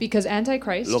anticristo Because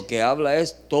antichrist, lo que habla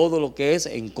es todo lo que es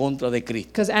en contra de Cristo.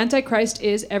 because antichrist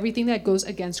is everything that goes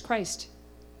against Christ.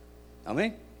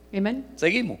 Amén. Amen.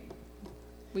 Seguimos.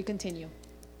 We continue.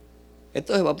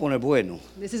 Esto se va a poner bueno.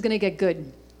 This is going to get good.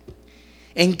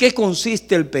 ¿En qué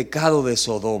consiste el pecado de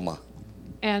Sodoma?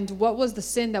 And what was the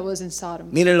sin that was in Sodom?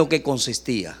 Miren lo que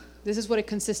consistía. This is what it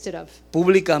consisted of.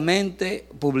 Públicamente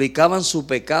publicaban su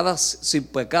pecado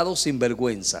sin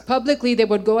vergüenza. Publicly, they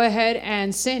would go ahead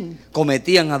and sin.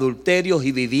 Cometían adulterios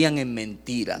y vivían en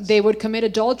mentiras. They would commit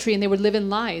adultery and they would live in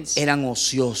lies. Eran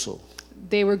ociosos,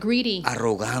 They were greedy,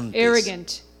 arrogantes,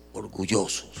 arrogant,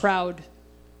 orgullosos. proud.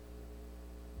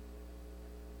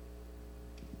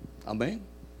 Amén.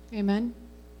 Amen.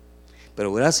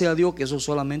 Pero gracias a Dios que eso es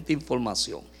solamente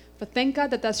información. But thank God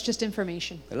that that's just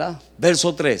information. ¿Verdad?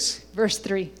 Verso 3. Verse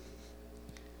 3.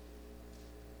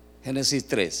 Génesis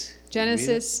 3.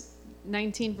 Genesis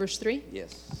 19, verse 3.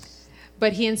 Yes.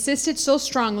 But he insisted so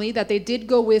strongly that they did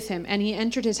go with him, and he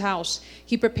entered his house.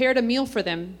 He prepared a meal for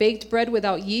them, baked bread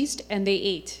without yeast, and they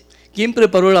ate. ¿Quién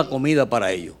preparó la comida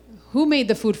para ellos? Who made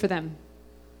the food for them?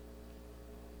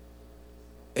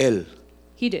 Él.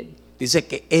 He did. Dice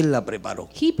que él la preparó.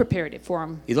 He prepared it for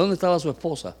them. ¿Y dónde estaba su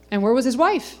esposa? And where was his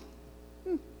wife?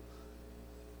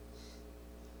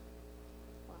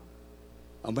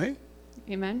 Amén.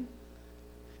 Amen.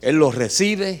 Él los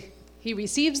recibe. He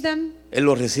receives them. Él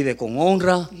los recibe con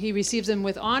honra. He receives them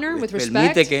with honor, Les with permite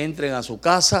respect. que entren a su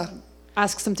casa.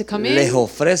 Asks them to come Les in.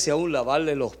 ofrece aún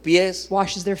lavarle los pies.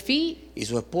 Washes their feet. Y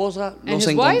su esposa no And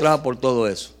se his wife? encontraba por todo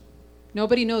eso.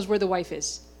 Nobody knows where the wife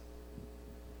is.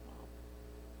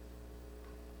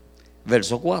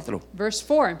 Verso 4. Verse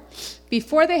 4.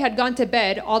 Before they had gone to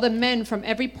bed, all the men from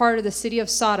every part of the city of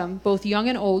Sodom, both young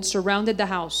and old, surrounded the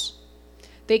house.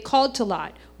 They called to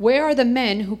Lot, "Where are the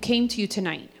men who came to you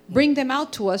tonight? Bring them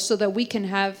out to us so that we can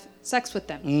have sex with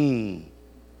them."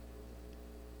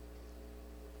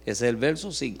 Ese es el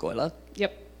verso 5, ¿verdad?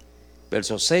 Yep.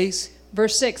 Verso 6.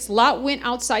 Verse 6. Lot went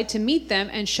outside to meet them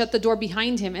and shut the door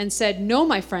behind him and said, "No,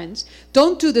 my friends,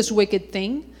 don't do this wicked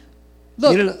thing.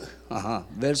 Look." Ajá,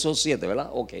 verso 7, ¿verdad?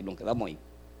 Ok, nos quedamos ahí.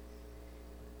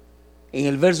 En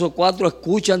el verso 4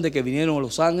 escuchan de que vinieron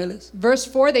los ángeles. Verse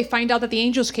 4, they find out that the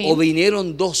angels O came.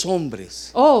 vinieron dos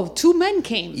hombres. Oh, 2 men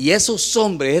came. Y esos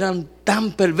hombres eran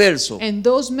tan perversos And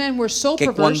those men were so que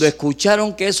cuando perverse.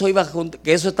 escucharon que eso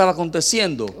estaba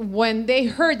aconteciendo, When they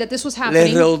heard that this was le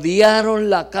happening, rodearon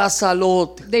la casa a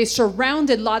Lot. they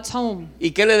surrounded Lot's home.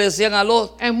 ¿Y qué le decían a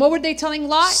Lot? And what were they telling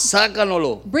Lot?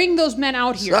 Sácanoslo, Bring those men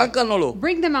out here. sácanoslo,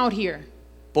 Bring them out here.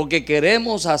 porque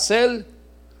queremos hacer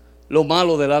lo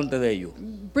malo delante de ellos.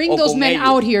 Bring O those con men ellos.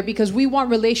 out here because we want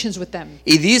relations with them.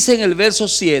 Y dice en el verso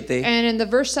 7, And in the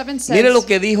verse 7 mire lo says,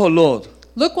 que dijo Lot.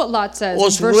 look what Lot says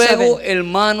Os in verse ruego, 7.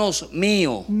 hermanos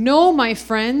míos, No, my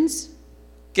friends,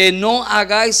 que no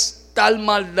hagáis tal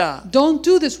maldad. don't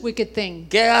do this wicked thing.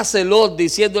 ¿Qué hace Lot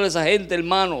diciéndole a esa gente,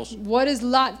 hermanos? What is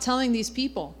Lot telling these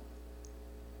people?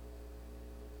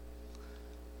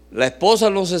 La esposa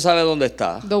no se sabe dónde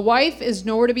está. The wife is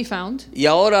nowhere to be found. Y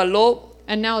ahora Lot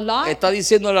And now Lot, está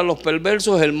diciéndole a los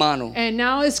perversos hermanos, and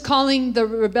now is calling the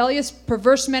rebellious,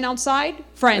 perverse men outside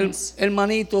friends.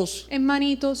 hermanitos,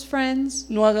 Hermanitos, friends.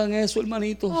 no hagan eso,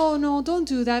 hermanitos. Oh no, don't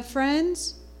do that,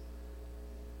 friends.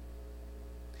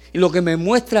 Y lo que me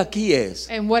muestra aquí es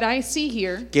And what I see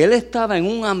here, que él estaba en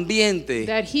un ambiente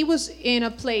that he was in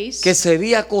a place, que se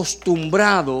había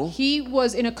acostumbrado he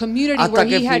was in a community hasta where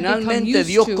que he had become finalmente used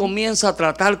Dios to. comienza a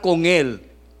tratar con él.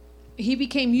 He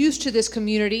became used to this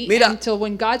community Mira. until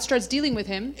when God starts dealing with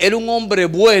him, Era un hombre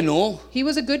bueno, he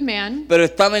was a good man, pero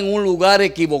estaba en un lugar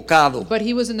equivocado, but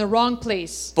he was in the wrong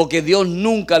place porque Dios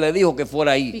nunca le dijo que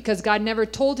fuera ahí. because God never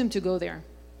told him to go there.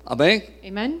 Amén.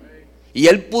 Amen? Y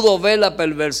él pudo ver la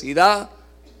perversidad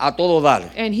a todo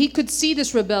dar. And he could see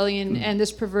this rebellion and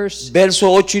this perverse. Verso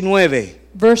 8 y 9.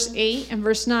 Verse 8 and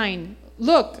verse 9.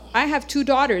 Look, I have 2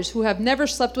 daughters who have never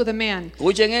slept with a man.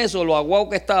 Escuchen eso, lo aguado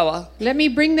que estaba. Let me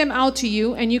bring them out to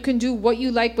you, and you can do what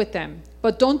you like with them.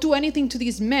 But don't do anything to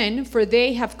these men, for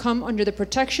they have come under the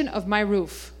protection of my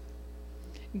roof.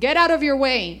 Get out of your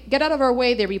way. Get out of our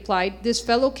way, they replied. This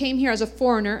fellow came here as a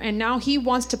foreigner, and now he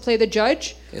wants to play the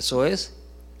judge. Eso es.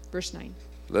 Verse 9.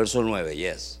 Verso 9,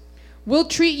 yes. We'll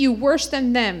treat you worse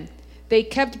than them. They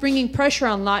kept bringing pressure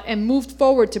on Lot and moved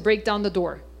forward to break down the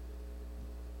door.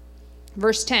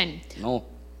 Verse 10. No.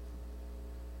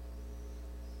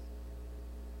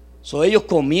 So ellos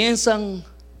comienzan,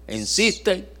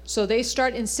 insisten, So they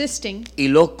start insisting, y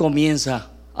Lot comienza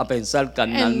a pensar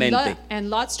carnalmente. and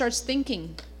Lot starts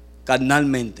thinking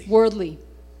Carnalmente. worldly.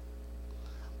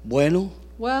 Bueno,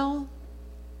 Well,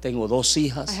 tengo 2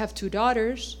 hijas, I have 2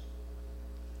 daughters.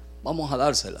 vamos a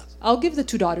dárselas. I'll give the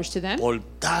 2 daughters to them. Por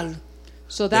tal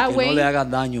So de that que no le way, hagan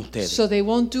daño a ustedes. so they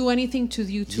won't do anything to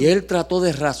you Y too. él trató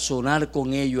de razonar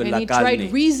con ellos en And la he tried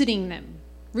carne.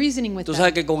 reasoning with Tú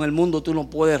sabes them. que con el mundo tú no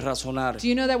puedes razonar. Do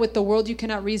you know that with the world you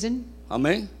cannot reason?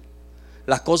 Amén.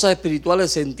 Las cosas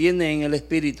espirituales se entienden en el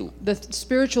espíritu. The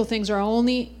spiritual things are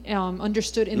only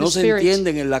understood in No the se spirit.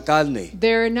 entienden en la carne.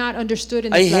 They're not understood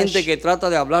in Hay the gente flesh. que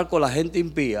trata de hablar con la gente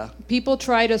impía. People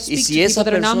try to Y speak si to esa people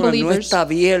that are persona no non-believers. está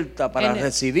abierta para and-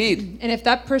 recibir, And if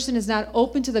that person is not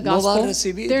open to the No va a gospel,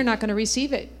 recibir. they're not going to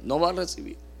receive it. no va a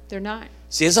recibir. They're not.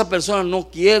 Si esa persona no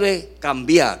quiere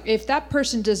cambiar If that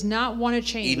person does not want to y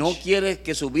change no quiere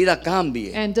que su vida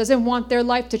cambie, and doesn't want their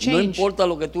life to no change, importa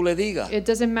lo que tú le digas. it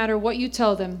doesn't matter what you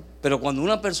tell them. Pero cuando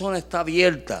una persona está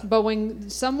abierta But when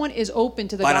someone is open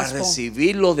to the para gospel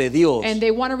recibir lo de Dios, and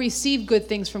they want to receive good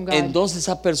things from God, entonces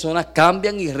esas personas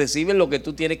cambian y reciben lo que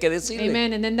tú tienes que decirle.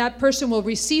 amen, and then that person will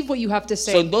receive what you have to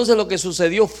So, say. entonces lo que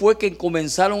sucedió fue que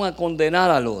comenzaron a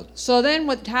condenar a Lot. So then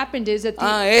what happened is that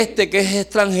Este que es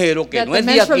extranjero, que that no the es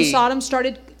de men from aquí, Sodom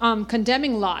started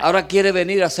condemning Lot. ahora quiere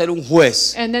venir a ser un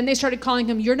juez. And then they started calling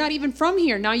him, you're not even from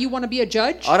here. Now you want to be a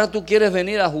judge? Ahora tú quieres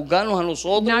venir a juzgarnos a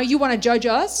nosotros, Now you want to judge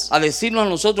us? a decirnos a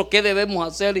nosotros qué debemos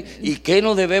hacer y qué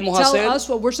no debemos Tell hacer. us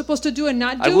what we're supposed to do and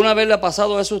not do? ¿Alguna vez le ha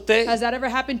pasado eso a usted? Has that ever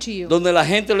happened to you? Donde la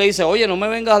gente le dice, oye, no me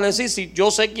vengas a decir si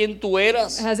yo sé quién tú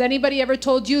eras. Has anybody ever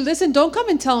told you, listen, don't come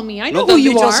and tell me. I ¿No know te who han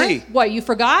you dicho are. así? What, you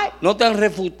forgot? ¿No te han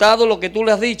refutado lo que tú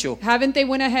le has dicho? Haven't they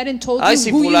went ahead and told Ay, you si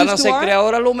who you fulana used se to cree are?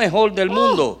 ahora lo mejor del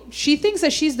mundo. Oh, she thinks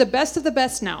that she's the best of the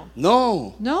best now.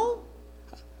 No, No?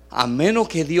 a menos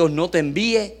que Dios no te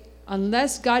envíe,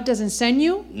 Unless God doesn't send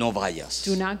you, no vayas.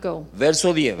 do not go.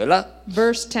 Verso 10, ¿verdad?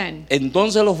 Verse 10.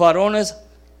 Entonces los varones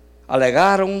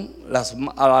alargaron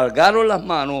las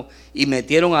manos y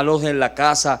metieron a Lot en la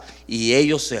casa y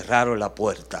ellos cerraron la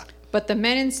puerta. But the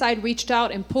men inside reached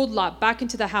out and pulled Lot back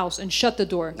into the house and shut the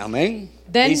door. Amén.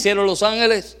 Then- ¿Qué hicieron los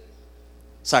ángeles?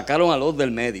 Sacaron a Lot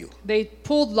del medio. They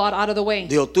pulled Lot out of the way.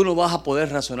 Dijo, tú no vas a poder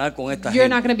razonar con esta You're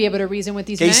not gente. going to be able to reason with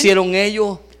these ¿Qué men. hicieron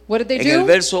ellos? What did they En el do?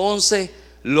 verso 11,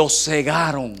 los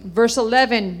cegaron. Verse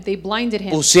 11, they blinded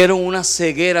him. Pusieron una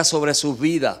ceguera sobre sus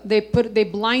vidas. They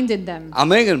blinded them.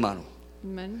 Amén, hermano.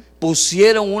 Amen.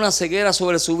 Pusieron una ceguera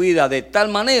sobre su vida de tal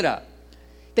manera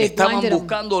que They estaban blinded them.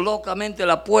 buscando locamente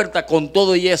la puerta con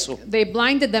todo y eso. They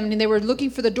blinded them and they were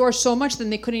looking for the door so much that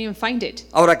they couldn't even find it.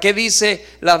 Ahora, ¿qué dice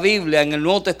la Biblia en el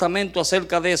Nuevo Testamento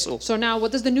acerca de eso? So now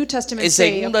what does the New Testament En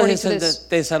say segunda according to this?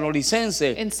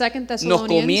 Tesalonicenses In 2 nos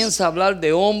Thessalonians, comienza a hablar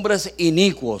de hombres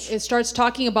inicuos, it starts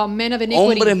talking about men of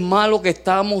iniquity. hombres malos que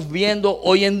estamos viendo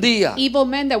hoy en día. Evil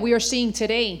men that we are seeing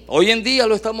today. Hoy en día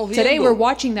lo estamos viendo. Today we're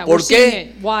watching that. ¿Por We're seeing qué?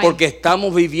 it. Why? Porque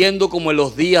estamos viviendo como en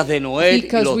los días de Noé y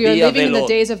Because los we are días living de in the Lot.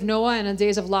 days of Noah and the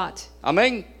days of Lot.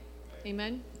 Amén.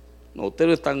 Amen? No,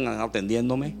 ustedes están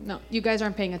atendiéndome. No, you guys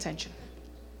aren't paying attention.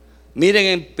 Miren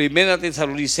en Primera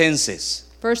Tesalonicenses,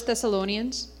 1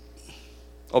 Thessalonians,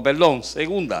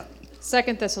 segunda,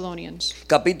 2 Thessalonians,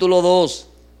 capítulo 2,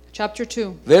 chapter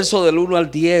 2, verso del 1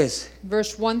 al 10.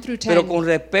 verse 1 through 10. Pero con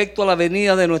respecto a la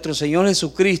venida de nuestro Señor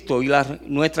Jesucristo y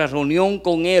nuestra reunión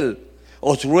con Él,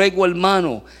 os ruego,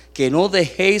 hermano, que no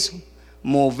dejéis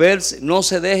moverse, no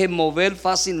se dejen mover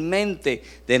fácilmente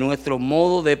de nuestro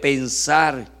modo de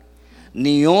pensar,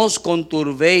 ni os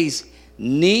conturbéis,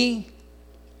 ni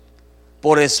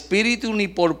por espíritu, ni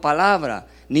por palabra,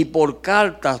 ni por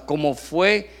cartas, como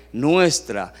fue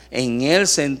nuestra, en el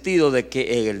sentido de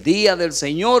que el día del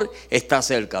Señor está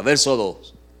cerca. Verso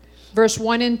 2. Verse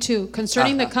 1 and 2.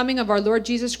 Concerning the Ajá. coming of our Lord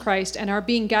Jesus Christ and our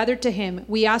being gathered to him,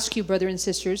 we ask you, brothers and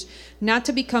sisters, not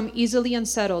to become easily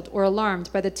unsettled or alarmed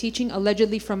by the teaching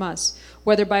allegedly from us,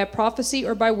 whether by a prophecy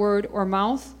or by word or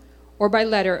mouth or by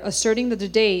letter, asserting that the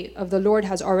day of the Lord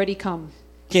has already come.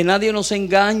 Que nadie nos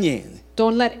engañe.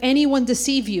 Don't let anyone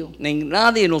deceive you.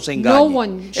 Nadie nos engañe. No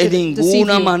one En should deceive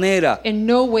ninguna you. manera. In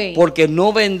no way. Porque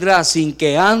no vendrá sin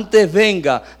que antes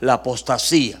venga la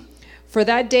apostasía. For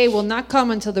that day will not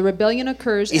come until the rebellion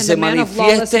occurs Y and se the man of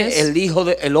manifieste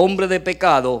lawlessness. el hombre de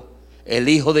pecado, el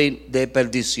hijo de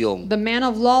perdición. The man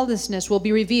of lawlessness will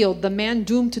be revealed, the man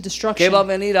doomed to ¿Qué destruction. va a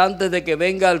venir antes de que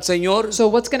venga el Señor? So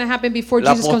what's going to happen before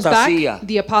La Jesus comes apostasía. back?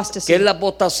 The apostasy. ¿Qué es la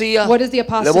apostasía? What is the Le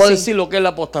apostasy? voy a decir lo que es la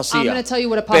I'm apostasía. gonna tell you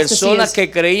what apostasy Personas is.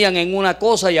 que creían en una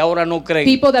cosa y ahora no creen.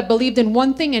 People that believed in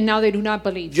one thing and now they do not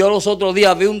believe. Yo los otros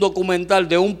días vi un documental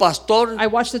de un pastor I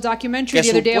watched a documentary que the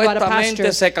other day about a supuestamente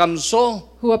pastor se cansó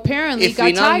who apparently y got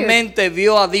tired finalmente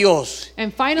vio a Dios.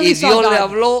 and finally Y saw Dios God. le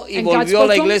habló y And God volvió a spoke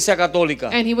la to him, iglesia católica.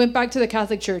 and he went back to the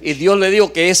Catholic Church. Y Dios le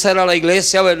dijo que esa era la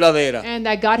iglesia verdadera. And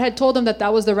that God had told him that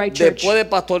that was the right church. Después de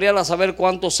pastorear a saber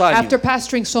cuántos años. After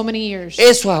pastoring so many years.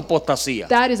 Eso es apostasía.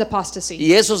 That is apostasy.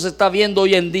 Y eso se está viendo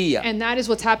hoy en día. And that is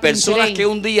what's happening Personas today. que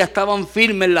un día estaban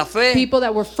firmes en la fe, People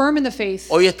that were firm in the faith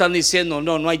hoy están diciendo,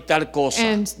 no, no hay tal cosa.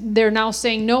 and they're now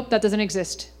saying, nope, that doesn't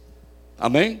exist.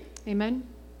 Amén. Amen.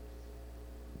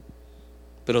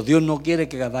 Pero Dios no quiere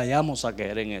que vayamos a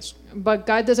caer en eso. But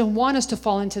God doesn't want us to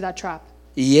fall into that trap.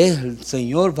 Y el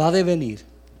Señor va a devenir.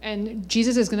 And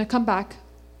Jesus is going to come back.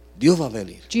 Dios va a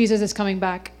venir. Jesus is coming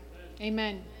back.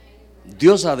 Amen.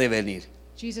 Dios ha de venir.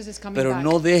 Jesus is coming Pero back.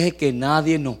 no deje que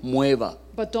nadie nos mueva.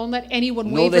 But don't let anyone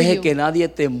No waver deje you. que nadie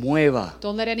te mueva.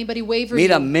 Don't let anybody waver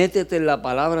Mira, you. métete en la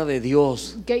palabra de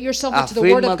Dios. Get yourself into the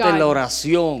word of Afírmate en la God.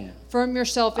 oración. Firm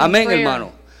yourself in Amén, prayer.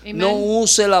 hermano. Amen. No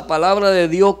use la palabra de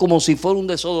Dios como si fuera un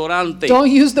desodorante. Don't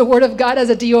use the word of God as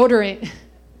a deodorant.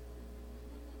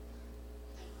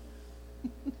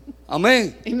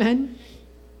 Amén. Amen.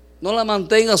 No la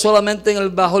mantenga solamente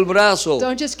bajo el brazo.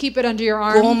 Don't just keep it under your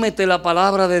arm. Cómete la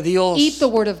palabra de Dios. Eat the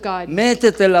word of God.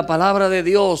 Métete en la palabra de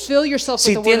Dios. Fill yourself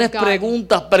Si with the word tienes of God.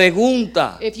 preguntas,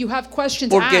 pregunta. If you have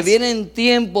questions, Porque ask. vienen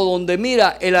tiempos donde,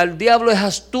 mira, el diablo es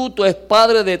astuto, es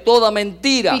padre de toda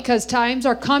mentira. Because times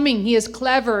are coming. He is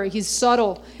clever. He's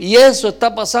subtle. Y eso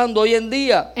está pasando hoy en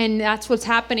día. And that's what's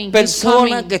happening. He's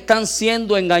Personas coming. que están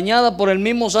siendo engañadas por el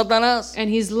mismo Satanás. And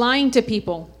he's lying to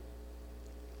people.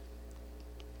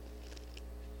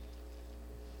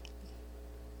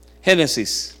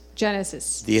 Génesis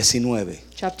Genesis 19,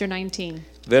 chapter 19,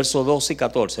 versos 12 y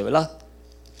 14, ¿verdad?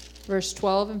 verse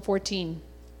 12 and 14.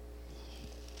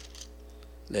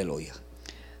 Aleluya.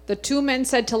 The two men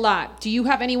said to Lot, "Do you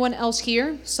have anyone else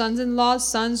here, sons-in-laws,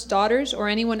 sons, daughters, or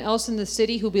anyone else in the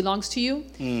city who belongs to you?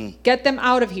 Get them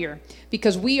out of here,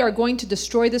 because we are going to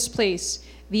destroy this place.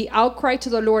 The outcry to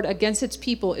the Lord against its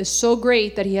people is so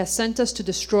great that he has sent us to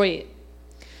destroy it."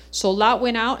 So Lot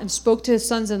went out and spoke to his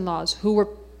sons-in-laws, who were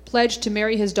pledged to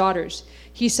marry his daughters.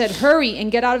 He said, "Hurry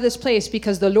and get out of this place,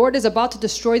 because the Lord is about to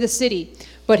destroy the city."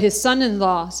 But his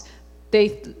son-in-laws, they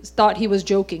thought he was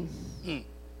joking.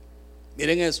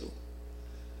 Miren eso.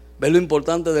 ¿Ven lo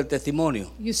importante del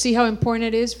testimonio? You see how important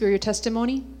it is for your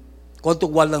testimony? ¿Cuántos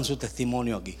guardan su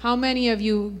testimonio aquí? How many of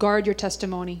you guard your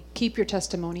testimony, keep your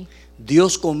testimony?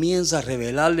 Dios comienza a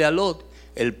revelarle a Lot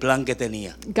el plan que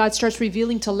tenía God starts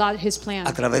revealing to Lot his plan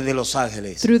a través de los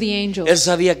ángeles. through the Él angels.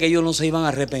 sabía que ellos no se iban a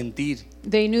arrepentir.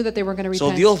 They knew that they were going to So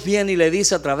repent. Dios viene y le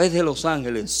dice a través de los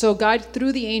ángeles, So God,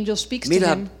 through the angel, speaks to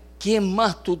mira, him. ¿quién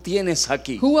más tú tienes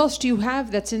aquí? Who else do you have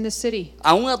that's in the city?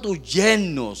 Aún a tus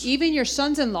yernos, Even your a los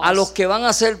sons-in-laws, que van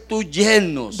a ser tus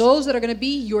yernos, those that are going to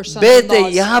be your vete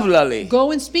y sons-in-laws. háblale Go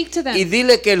and speak to y them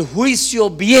dile que el juicio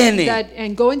viene.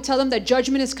 and go and tell them that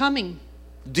judgment is coming.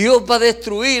 Dios va a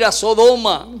destruir a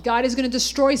Sodoma. God is going to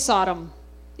destroy Sodom.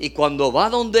 Y cuando va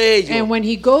donde ellos, And when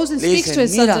he goes and le speaks dicen, to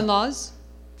his "Mira, sons-in-laws,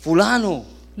 fulano,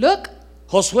 look,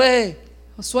 Josué,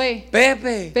 Josue,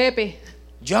 Pepe, Pepe,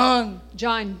 John,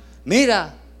 John,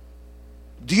 mira,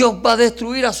 Dios va a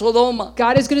destruir a Sodoma.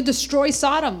 God is going to destroy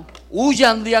Sodom.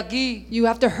 Huyan de aquí. You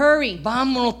have to hurry.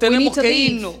 Vámonos, We need tenemos to que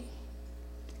leave. irnos.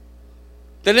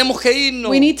 Tenemos que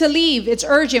irnos. We need to leave. It's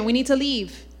urgent. We need to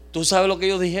leave. ¿Tú sabes lo que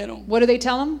ellos dijeron? What do they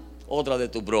tell him? Otra de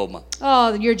tus bromas.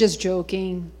 Oh, you're just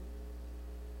joking.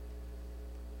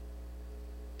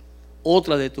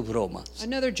 Otra de tus bromas.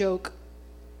 Another joke.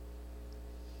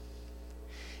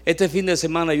 Este fin de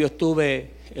semana yo estuve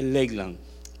en Lakeland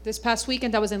This past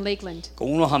weekend, I was in Lakeland con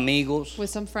unos amigos. with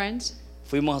some friends.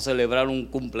 Fuimos a celebrar un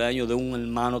cumpleaños de un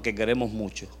hermano que queremos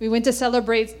mucho. We went to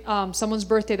celebrate someone's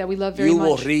birthday that we love Y very hubo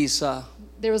much. risa,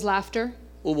 There was laughter.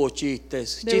 hubo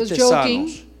chistes, There was chistes joking.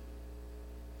 sanos.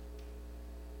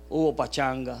 Hubo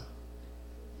pachanga.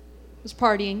 It was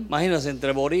partying. Imagínense,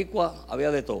 entre boricua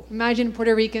había de todo. Imagine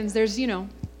Puerto Ricans, there's,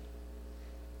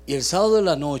 Y el sábado de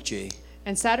la noche,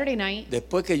 And Saturday night,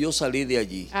 después que yo salí de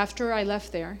allí, after I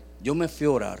left there, yo me fui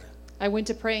a orar, I went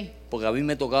to pray porque a mí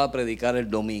me tocaba predicar el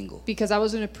domingo. because I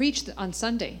was going to preach on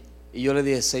Sunday. Y yo le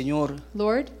dije, Señor,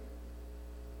 Lord,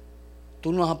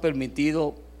 tú nos has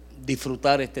permitido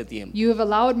disfrutar este tiempo. you have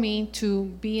allowed me to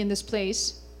be in this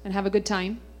place and have a good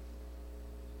time,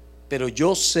 Pero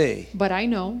yo sé but I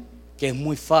know que es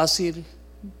muy fácil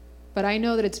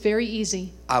that it's very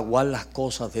easy aguar las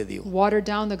cosas de Dios. water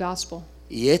down the gospel.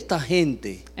 Y esta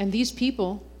gente And these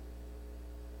people,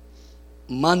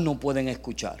 más no pueden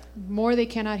escuchar. more they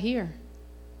cannot hear.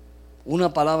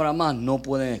 Una palabra más no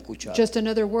pueden escuchar. Just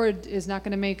another word is not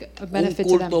going to make a Un benefit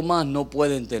to culto them. más no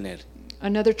pueden tener.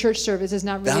 Another church service is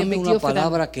not really a Dame big una deal for them.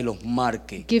 palabra que los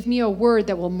marque. Give me a word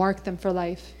that will mark them for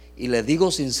life. Y les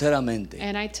digo sinceramente,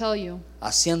 And I tell you,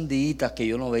 hacían días que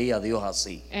yo no veía a Dios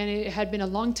así. and it had been a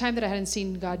long time that I hadn't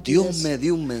seen God do Dios this. me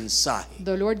dio un mensaje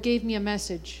The Lord gave me a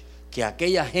message. que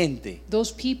aquella gente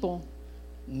Those people,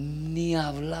 ni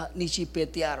habla ni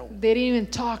chipetearon. they didn't even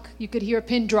talk. You could hear a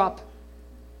pin drop.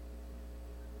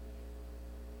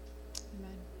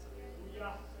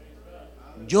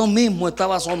 Yo mismo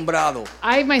estaba asombrado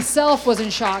I myself was in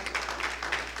shock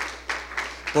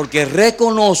porque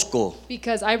reconozco,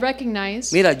 because I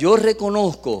recognize mira, yo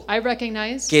reconozco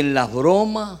que en las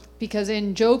bromas because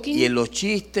in y joking en los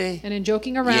chistes and in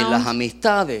joking y en las around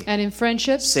amistades and in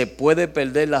friendships, se puede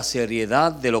perder la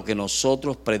seriedad de lo que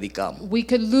nosotros predicamos. we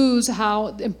could lose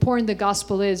how important the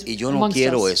gospel is Y yo no amongst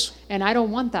quiero us. eso. And I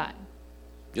don't want that.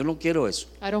 Yo no quiero eso.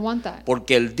 I don't want that.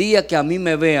 Porque el día que a mí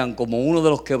me vean como uno de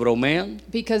los que bromean,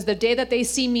 Because the day that they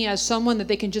see me as someone that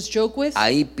they can just joke with,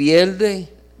 ahí pierde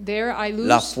there I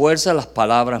la lose. fuerza las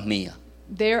palabras mías.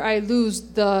 There I lose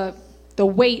the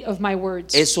weight of my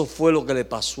words. Eso fue lo que le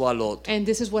pasó a Lot. And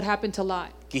this is what happened to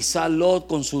Lot. Quizás Lot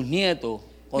con sus nietos,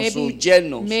 con sus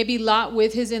yernos, Maybe Lot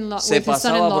with his in-law, se with his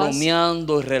pasaba son-in-laws,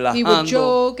 bromeando y he would relajando.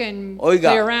 joke and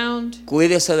Oiga. play around.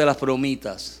 Cuídese de las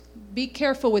bromitas. Be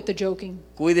careful with the joking.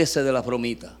 Cuídese de las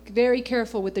bromitas. Very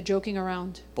careful with the joking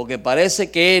around. Porque parece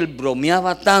que él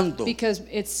bromeaba tanto Because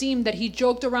it seemed that he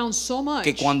joked around so much.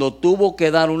 que cuando tuvo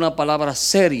que dar una palabra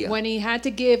seria, When he had to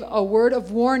give a word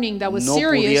of warning that was no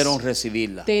serious, pudieron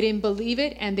recibirla. they didn't believe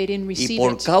it and they didn't Y receive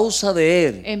por it. causa de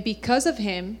él, And because of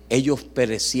him, ellos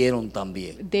perecieron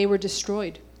también. they were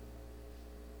destroyed.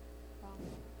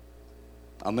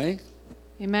 Amén.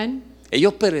 Amen?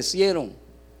 Ellos perecieron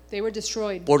They were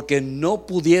destroyed porque no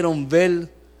pudieron ver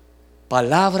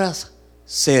palabras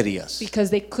serias. because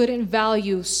they couldn't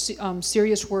value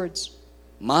serious words.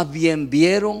 Más bien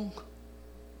vieron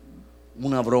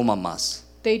una broma más.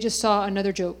 They just saw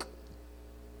another joke.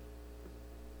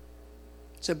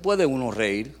 Se puede uno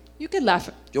reír. You could laugh.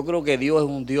 Yo creo que Dios es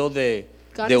un Dios de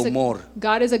God is humor.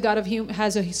 God is a God of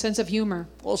has a sense of humor,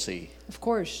 Oh, sí. of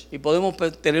course. Y podemos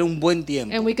tener un buen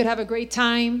tiempo. And we could have a great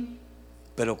time,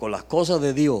 Pero con las cosas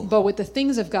de Dios but with the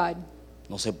things of God,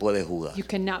 no se puede jugar. you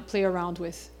cannot play around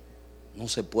with. No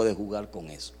se puede jugar con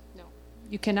eso. No,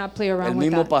 you cannot play El around with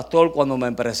mismo that. pastor cuando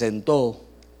me presentó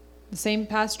The same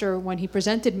pastor, when he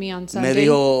presented me on me Sunday,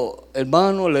 dijo,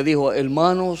 hermanos,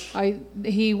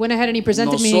 he went ahead and he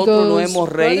presented me. He nosotros goes, nos hemos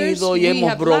 "Brothers, reído y we hemos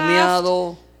have bromeado,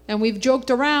 laughed and we've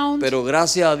joked around, pero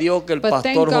gracias a Dios que el But thank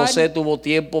pastor God- José tuvo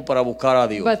tiempo para buscar a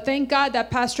Dios. but thank God that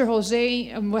Pastor Jose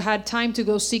had time to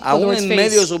go seek the Aún Lord's en medio de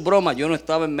face. sus bromas, yo no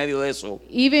estaba en medio de eso.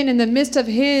 Even in the midst of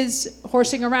his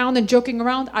horsing around and joking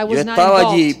around, I Yo was not estaba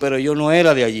involved. allí, pero yo no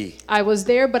era de allí. I was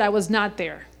there, but I was not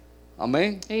there.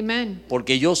 Amén. Amen.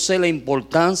 Porque yo sé la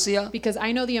importancia Because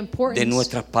I know the de importance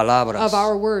nuestras palabras. of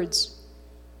our words.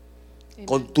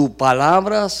 Con tus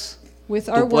palabras With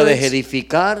our tú puedes words,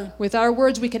 edificar with our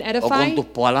words we can o edify, con tus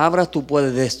palabras tú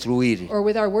puedes destruir. or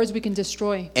with our words we can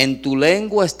destroy. En tu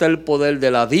lengua está el poder de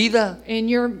la vida In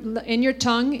your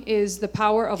tongue is the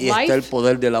power of y está el life,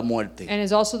 poder de la muerte. and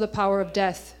is also the power of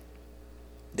death.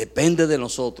 Depende de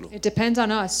nosotros. It depends on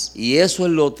us. Y eso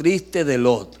es lo triste de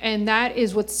Lot. And that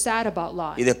is what's sad about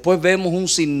Lot. Y después vemos un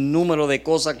sinnúmero de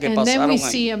cosas que And then pasaron we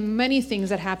ahí. see many things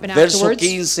that happen Verso afterwards.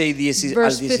 15 y 10 al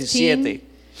Verse 17. 15,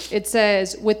 it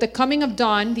says, "With the coming of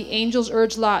dawn, the angels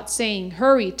urged Lot, saying,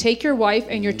 'Hurry, take your wife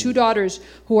and your 2 daughters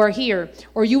who are here,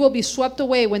 or you will be swept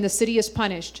away when the city is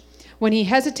punished.' When he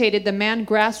hesitated, the man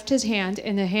grasped his hand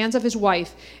in the hands of his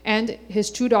wife and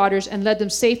his 2 daughters and led them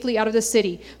safely out of the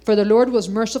city, for the Lord was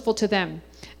merciful to them.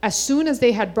 As soon as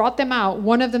they had brought them out,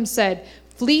 one of them said,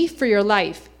 'Flee for your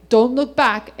life. Don't look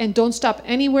back and don't stop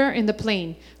anywhere in the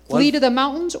plain. Flee to the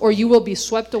mountains or you will be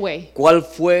swept away.'" ¿Cuál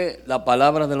fue la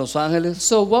palabra de los ángeles?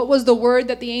 So what was the word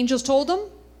that the angels told them?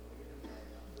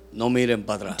 No miren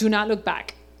para atrás. Do not look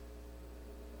back.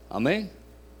 Amén.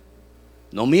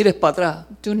 No mires para atrás.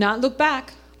 Do not look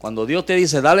back. Cuando Dios te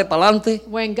dice dale para adelante,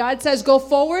 When God says go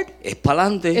forward, es para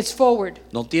adelante. it's forward.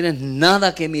 No tienes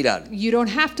nada que mirar You don't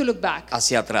have to look back.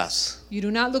 hacia atrás. You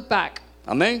do not look back.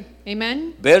 Amén.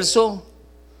 Amen. Verso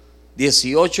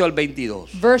 18 al 22.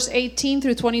 Verse 18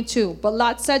 through 22. But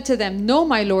Lot said to them, "No,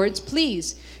 my lords,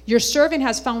 please. Your servant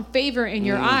has found favor in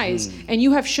your eyes, and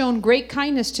you have shown great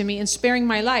kindness to me in sparing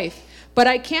my life. But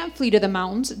I can't flee to the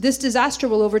mountains. This disaster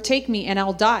will overtake me, and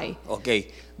I'll die." Ok.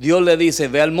 Dios le dice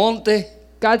ve al monte.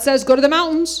 God says, "Go to the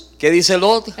mountains." ¿Qué dice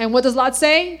Lot? And what does Lot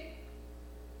say?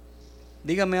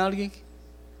 Dígame alguien.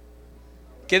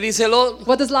 ¿Qué dice Lot?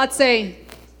 What does Lot say?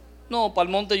 No, para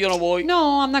el monte yo no voy.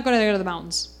 No, I'm not going to go to the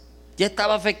mountains. Ya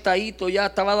estaba afectadito, ya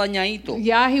estaba dañadito.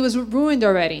 Yeah, he was ruined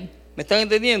already. ¿Me están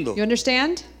entendiendo? You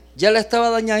understand? Ya le estaba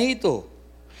dañadito.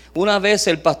 Una vez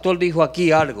el pastor dijo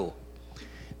aquí algo.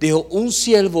 Dijo, un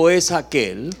siervo es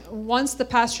aquel Once the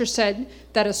pastor said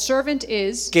that a servant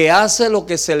is, que hace lo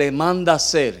que se le manda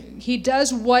hacer, he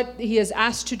does what he is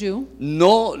asked to do.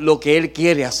 no lo que él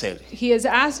quiere hacer. He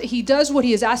does what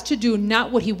he is asked to do,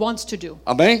 not what he wants to do.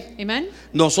 Amén. Amen?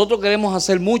 Nosotros queremos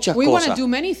hacer muchas We want to cosas, do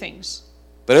many things,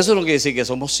 pero eso no quiere decir que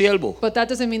somos siervos. but that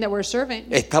doesn't mean that we're a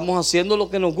servant. Estamos haciendo lo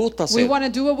que nos gusta We hacer. want to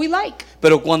do what we like.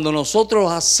 Pero cuando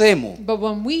nosotros hacemos But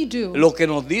when we do lo que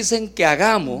nos dicen que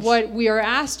hagamos, what we are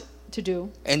asked to do,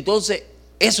 entonces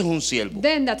eso es un siervo.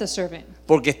 then that's a servant.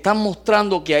 Porque están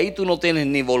mostrando que ahí tú no tienes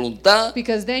ni voluntad,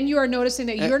 Because then you are noticing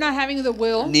that you're not having the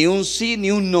will. ni un sí,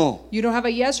 ni un no. You don't have a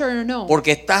yes or a no.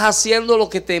 Porque estás haciendo lo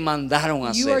que te mandaron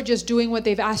a You are hacer. just doing what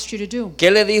they've asked you to do.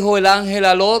 ¿Qué le dijo el ángel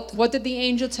a Lot? What did the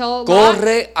angel tell Lot?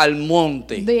 Corre al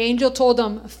monte. The angel told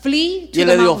him, "Flee Y to él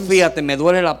the le dijo, mountains." fíjate, me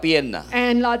duele la pierna.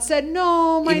 And Lot said,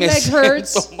 "No, my Y me leg hurts,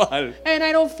 siento mal. and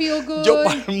I don't feel good." Yo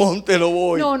para el monte no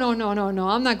voy. No,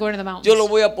 I'm not going to the mountains. Yo no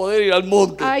voy a poder ir al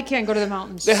monte. I can't go to the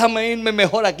mountains. Déjame irme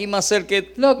mejor aquí más cerca.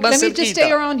 Look, Más let me just stay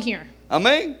cerquita. around here.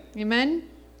 Amén. Amen.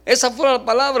 Esa fue la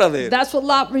palabra de él. That's what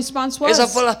Lot's response was.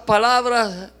 Esas fueron las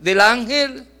palabras del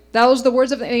ángel That was the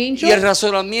words of the y el angel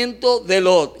razonamiento de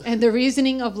Lot. and the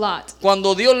reasoning of Lot.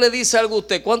 Cuando Dios le dice algo a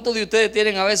usted, ¿cuántos de ustedes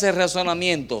tienen a veces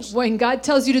razonamientos? When God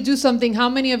tells you to do something, how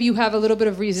many of you have a little bit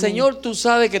of reasoning? Señor, tú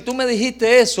sabes que tú me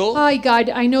dijiste eso. Hi, God,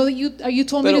 I know that you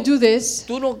told me Pero to do this,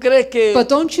 ¿Tú no crees que but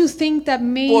don't you think that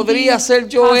maybe podría ser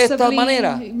yo esta possibly,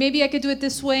 manera? maybe I could do it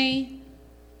this way?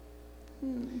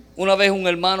 Una vez un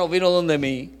hermano vino donde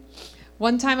mí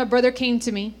One time a brother came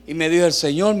to me y me dijo, el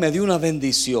Señor me dio una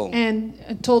bendición. and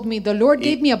told me, the Lord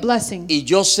gave me a blessing. Y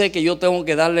yo sé que yo tengo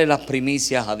que darle las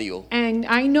primicias a Dios. And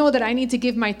I know that I need to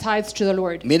give my tithes to the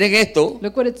Lord. Miren esto.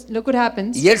 Look what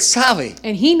happens. Y él sabe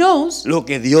And he knows lo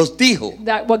que Dios dijo.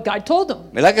 that what God told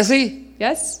him. ¿Verdad que sí?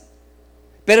 Yes?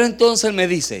 Pero entonces él me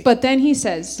dice, But then he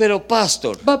says, pero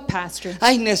pastor, but pastor,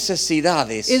 hay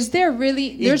necesidades. is there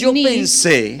really, Y there's yo needs.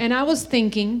 pensé, And I was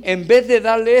thinking, en vez de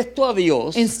darle esto a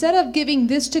Dios, instead of giving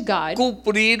this to God,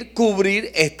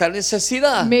 cubrir esta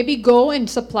necesidad. maybe go and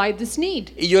supply this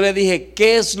need. Y yo le dije,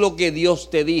 ¿qué es lo que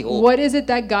Dios te dijo? What is it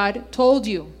that God told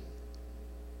you?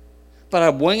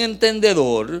 Para buen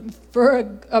entendedor, For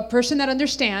a person that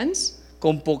understands,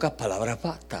 con pocas palabras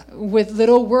basta. with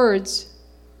little words,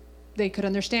 they could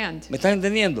understand. ¿Me están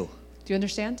entendiendo? Do you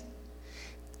understand?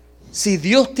 Si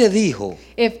Dios te dijo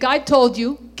If God told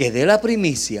you que dé la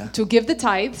primicia, to give the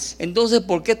tithes, entonces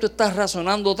 ¿por qué tú estás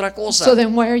razonando otra cosa? so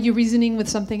then why are you reasoning with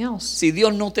something else? Si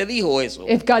Dios no te dijo eso.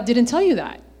 If God didn't tell you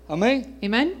that. Amén.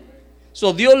 Amen?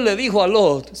 So Dios le dijo a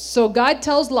Lot, So God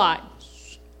tells Lot,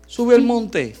 sube al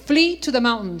monte. flee to the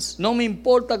mountains. No me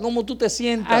importa cómo tú te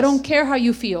sientas. I don't care how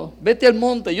you feel. Vete al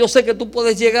monte. Yo sé que tú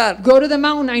puedes llegar. Go to the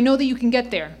mountain. I know that you can get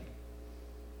there.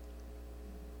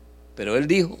 Pero él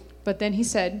dijo, But then he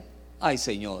said, ay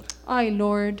Señor, ay,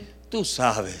 Lord, tú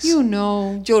sabes. you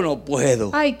know, Yo no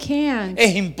puedo. I can't.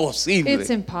 Es imposible. It's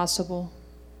impossible.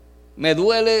 Me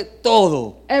duele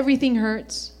todo. Everything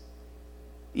hurts.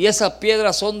 Y esas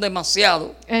piedras son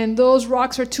demasiado. And those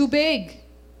rocks are too big.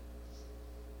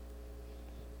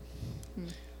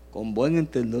 Con buen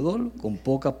entendedor, con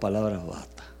pocas palabras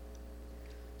basta.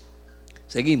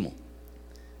 Seguimos.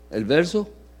 El verso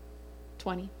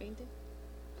 20.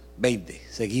 20.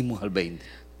 Seguimos al 20.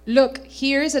 Look,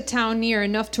 here is a town near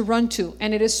enough to run to,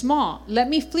 and it is small. Let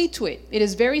me flee to it. It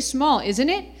is very small, isn't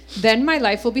it? Then my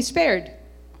life will be spared.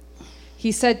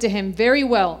 He said to him, very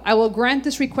well, I will grant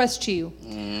this request to you.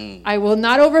 I will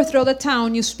not overthrow the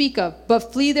town you speak of,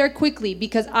 but flee there quickly,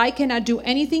 because I cannot do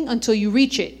anything until you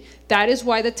reach it. That is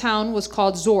why the town was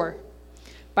called Zor.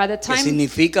 By the Que time,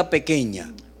 significa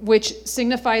pequeña. which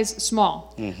signifies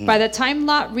small. By the time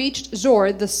Lot reached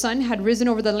Zor, the sun had risen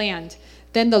over the land.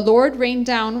 Then the Lord rained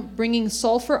down, bringing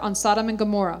sulfur on Sodom and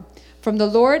Gomorrah, from the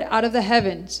Lord out of the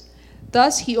heavens.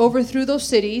 Thus he overthrew those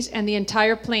cities and the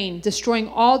entire plain, destroying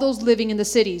all those living in the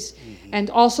cities, and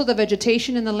also the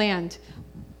vegetation in the land.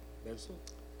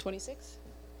 26?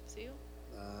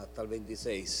 Hasta el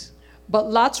 26. But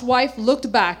Lot's wife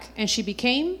looked back, and she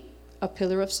became a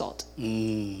pillar of salt.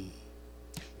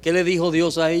 ¿Qué le dijo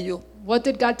Dios a ellos? What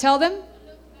did God tell them?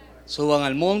 Suban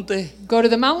al monte, Go to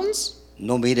the mountains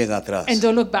no miren atrás. and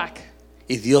don't look back.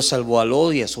 Y Dios salvó a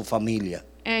Lot y a su familia.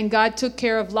 And God took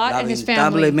care of Lot and his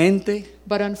family. Lamentablemente,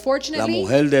 But la unfortunately,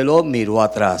 mujer de Lot miró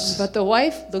atrás. but the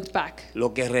wife looked back.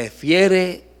 Lo que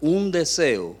refiere un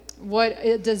deseo, What a lo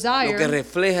que desire,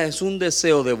 refleja es un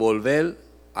deseo de volver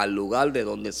al lugar de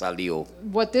donde salió.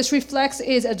 what this reflects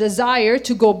is a desire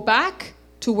to go back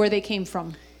to where they came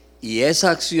from. Y esa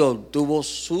acción tuvo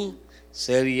su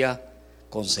seria And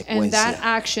that consecuencia.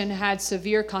 action had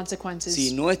severe consequences.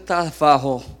 Si no estás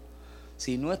bajo,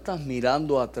 si no estás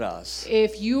mirando atrás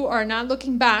If you are not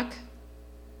looking back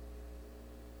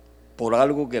por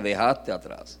algo que dejaste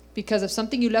atrás. because of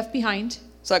something you left behind,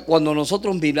 O sea, cuando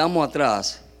nosotros miramos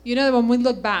atrás you know that when we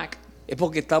look back, es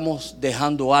porque estamos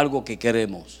dejando algo que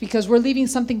queremos. because we're leaving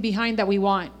something behind that we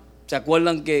want. ¿Se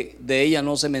acuerdan que de ella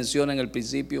no se menciona en el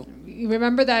principio? You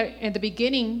remember that at the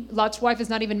beginning, Lot's wife is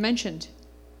not even mentioned.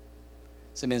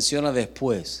 Se menciona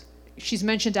después, She's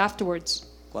mentioned afterwards,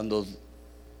 cuando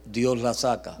Dios la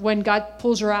saca. when God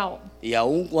pulls her out. Y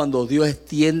aun cuando Dios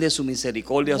extiende su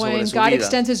misericordia sobre When su God vida,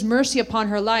 extends his mercy upon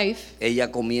her life, ella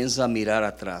comienza a mirar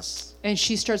atrás. and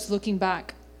she starts looking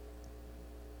back.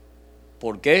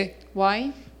 ¿Por qué?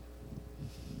 Why?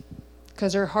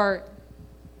 Because her heart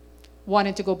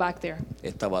wanted to go back there.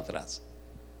 Estaba atrás.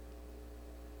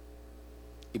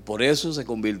 Y por eso se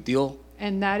convirtió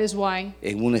And that is why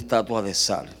en una estatua de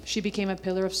sal. she became a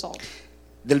pillar of salt.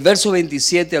 Del verso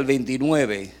 27 al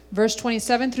 29, Verse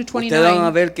 27 through ustedes van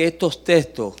a 29, ver que estos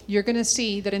textos you're going to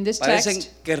see that in this parecen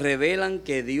text, que revelan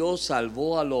que Dios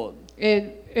salvó a Lot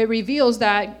it reveals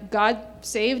that God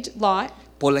saved Lot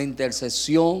por la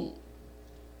intercesión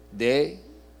de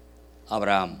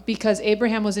Abraham. because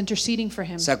Abraham was interceding for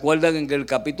him. ¿Se acuerdan en el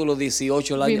capítulo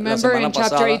 18 la Remember semana in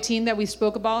chapter pasada? 18 that we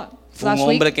spoke about Fue un last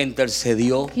hombre week? que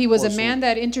intercedió He was por a su- man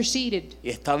that interceded, y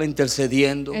estaba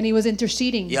intercediendo and he was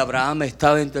interceding. y Abraham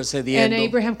estaba And intercediendo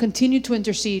Abraham continued to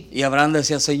intercede. y Abraham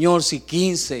decía, Señor, si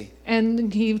 15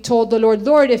 And he told the Lord,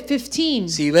 Lord, if 15,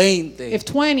 si 20, if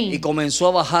 20, y comenzó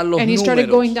a bajar los and he started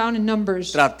going números, down in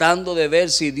numbers, tratando de ver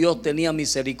si Dios tenía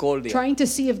misericordia. trying to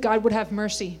see if God would have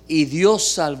mercy. Y Dios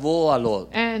salvó a Lot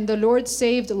And the Lord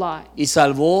saved Lot y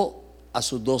salvó a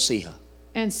sus 2 hijas.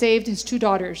 and saved his 2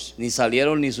 daughters. Ni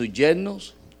salieron ni sus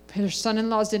yernos His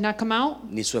son-in-laws did not come out,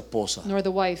 ni su esposa. nor the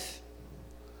wife.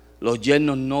 Los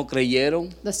yernos no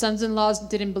creyeron The sons-in-laws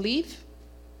didn't believe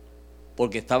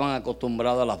porque estaban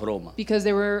acostumbrados a las bromas. because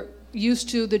they were used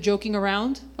to the joking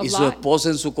around Y of su Lot. esposa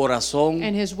en su corazón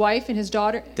And his wife and his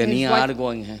daughter, tenía his wife,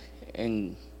 algo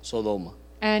en Sodoma.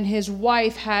 and his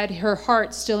wife had her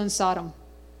heart still in Sodom.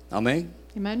 Amén.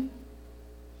 Amen.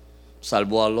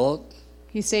 Salvó a Lot,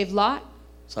 He saved Lot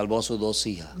salvó a sus 2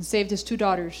 hijas. and saved his 2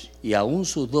 daughters. Y aún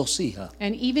sus 2 hijas.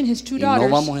 And even his 2 Y no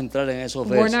daughters, vamos a entrar en esos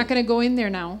we're versos. not going to go in there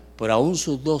now. Pero aún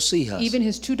sus 2 hijas Even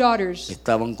his 2 daughters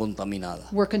estaban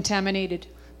contaminadas. were contaminated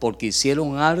Porque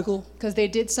hicieron algo because they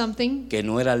did something que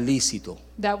no era lícito.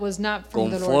 that was not from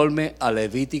the Lord. Conforme a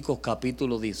Levíticos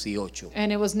capítulo 18.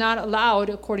 And it was not allowed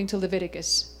according to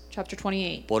Leviticus chapter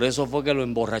 28. Por eso fue que lo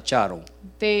emborracharon.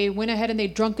 They went ahead and they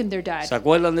drunkened their dad. ¿Se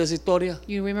acuerdan de esa historia?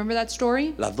 You remember that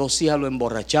story? Las 2 hijas lo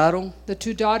emborracharon The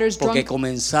 2 daughters porque drunk.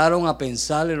 comenzaron a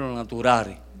pensar en lo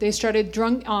natural They started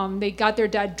drunk. They got their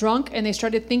dad drunk and they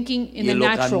started thinking in y the en lo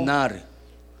natural, carnal.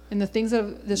 in the things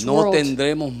of this No world.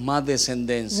 tendremos más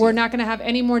descendencia. We're not going to have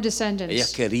any more Ellas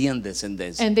descendants. querían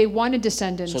descendencia. And they wanted So,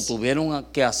 descendants. tuvieron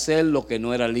que hacer lo que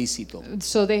no era lícito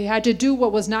So they had to do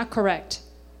what was not correct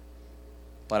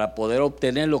para poder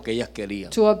obtener lo que ellas querían.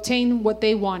 to obtain what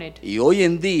they wanted. Y hoy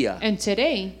en día, And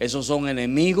today, esos son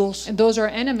enemigos and those are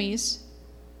enemies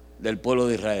del pueblo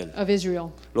de Israel. of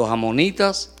Israel. Los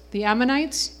amonitas The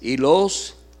Ammonites y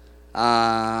los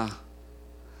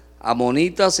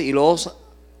amonitas y los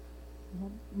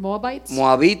Moabites.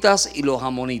 moabitas y los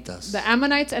amonitas. The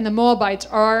Ammonites and the Moabites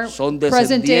are Son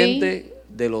present day,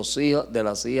 descendientes de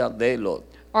las hijas de Lot.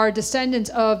 are descendants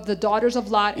of the daughters of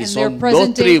Lot, Y and they're son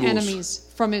present dos day tribus. enemies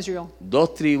from Israel.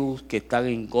 2 tribus que están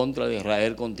en contra de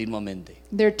Israel continuamente.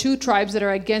 There are 2 tribes that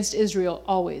are against Israel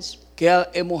always. ¿Qué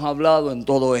hemos hablado en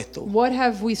todo esto? What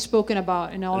have we spoken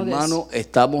about in all of this? Hermano,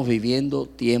 estamos viviendo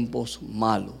tiempos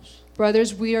malos.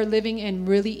 Brothers, we are living in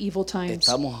really evil times.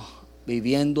 Estamos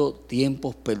viviendo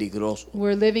tiempos peligrosos.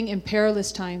 We're living in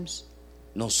perilous times.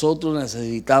 Nosotros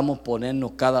necesitamos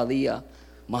ponernos cada día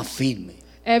más firmes,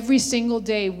 Every single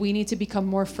day, we need to become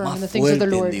more firm Más in the things of the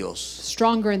fuerte en Lord, Dios.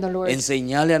 stronger in the Lord,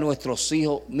 enseñarle a nuestros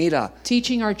hijos, mira,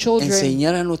 teaching our children,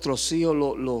 enseñar a nuestros hijos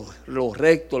lo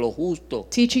recto, lo justo,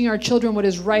 teaching our children what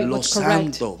is right, Lo what's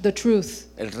correct, santo. the truth,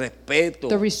 el respeto,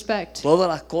 the respect, todas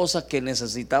las cosas que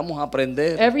necesitamos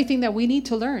aprender. everything that we need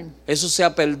to learn. Eso se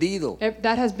ha perdido.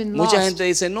 That has been Mucha lost. gente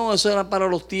dice, no, eso era para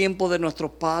los tiempos de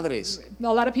nuestros padres.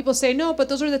 A lot of people say, no, but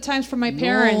those are the times for my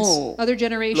parents, No, other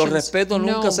generations. los respetos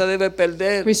No. nunca se debe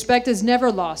perder. Respect is never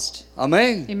lost.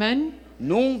 Amén. Amen?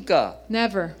 Nunca.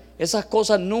 Never. Esas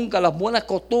cosas nunca, las buenas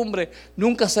costumbres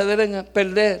nunca se deben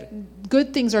perder.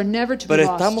 Good things are never to Pero be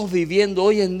lost. estamos viviendo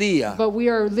hoy en día But we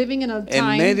are living in a en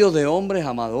time, medio de hombres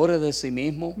amadores de sí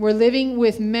mismos. we're living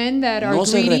with men that are No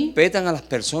se greedy. respetan a las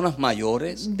personas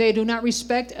mayores. They do not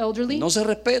respect elderly. No se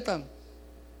respetan.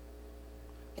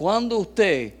 Cuando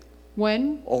usted,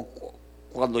 When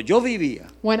cuando yo vivía,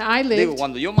 I digo, lived,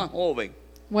 cuando yo más joven,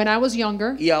 when I was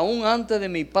younger, y aún antes de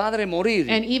mi padre morir,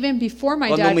 and even before my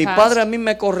cuando dad mi padre a passed, mí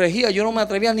me corregía, yo no me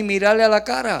atrevía ni mirarle a la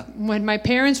cara. when my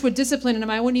parents would discipline him,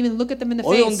 I wouldn't even look at them in the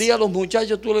Hoy en face. día los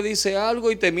muchachos tú le dices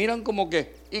algo y te miran como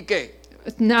que, ¿y qué?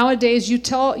 Nowadays, you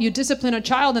discipline a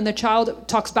child and the child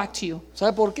talks back to you.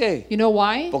 ¿Sabe por qué? You know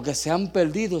why? Porque se han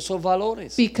perdido esos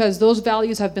valores. Because those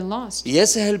values have been lost. Y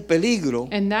ese es el peligro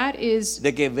And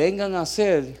de que vengan a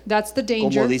ser that's the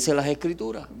como danger, dice las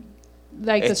escrituras.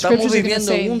 like the Estamos scriptures are going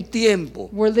to viviendo en un say. tiempo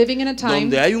We're living in a time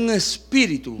donde hay un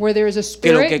espíritu where there is a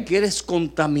que lo que spirit quiere es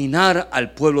contaminar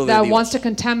al pueblo de that wants to Dios.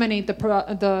 contaminate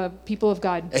the people of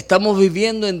God. Estamos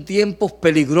viviendo en tiempos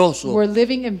peligrosos. We're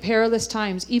living in perilous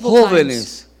times, evil times.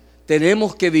 Jóvenes,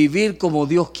 tenemos que vivir como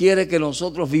Dios quiere que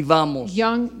nosotros vivamos.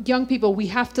 Young people, we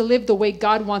have to live the way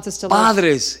God wants us to live.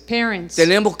 Padres, Parents,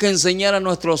 tenemos que enseñar a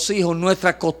nuestros hijos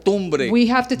nuestras costumbres, we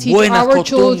have to teach buenas our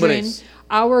children costumbres.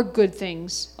 our good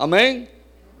things. Amén.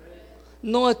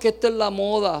 No es que esta es la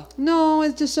moda. No,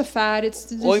 it's just a fad. It's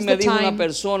just Hoy me the dijo una time.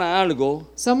 persona algo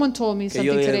Someone told me que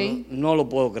yo something dije, today, no lo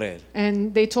puedo creer.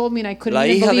 and they told me and I couldn't La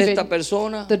even hija de believe esta it.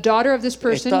 persona The daughter of this está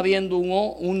person viendo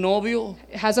un novio,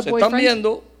 has a se están boyfriend.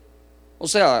 viendo, o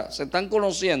sea, se están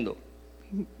conociendo.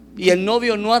 Y el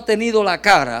novio no ha tenido la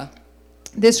cara,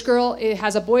 This girl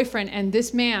has a boyfriend, and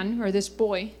this man or this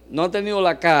boy no ha tenido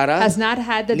la cara, has not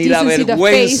had the ni la decency, the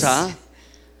face, vergüenza,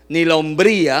 ni la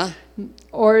hombría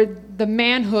or the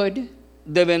manhood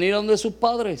de venir a donde sus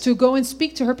padres. to go and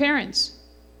speak to her parents.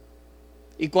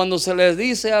 Y cuando se les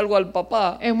dice algo al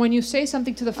papá, And when you say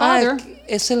something to the es father, que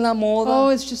esa es la oh,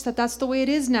 moda. it's just that that's the way it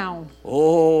is now.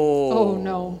 Oh, Oh,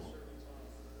 no.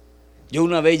 Yo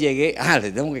una vez llegué,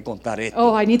 le tengo que contar esto.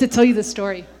 Oh, I need to tell you the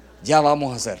story. Ya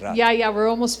vamos a cerrar. Yeah, we're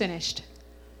almost finished.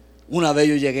 Una vez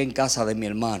yo llegué en casa de mi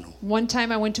hermano One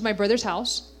time I went to my brother's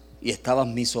house, y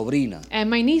estaban mis sobrinas. and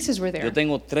my nieces were Yo there.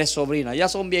 tengo 3 sobrinas, ya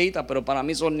son viejitas, pero para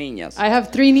mí son niñas. I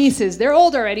have 3 nieces. They're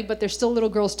old already, but they're still little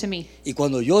girls to me. Y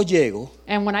cuando yo llego,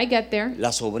 And when I get there,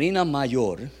 la sobrina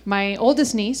mayor my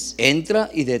oldest niece entra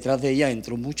y detrás de ella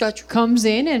entra un muchacho. comes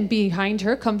in, and behind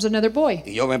her comes another boy.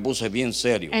 Y yo me puse bien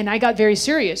serio, And I got very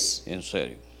serious. bien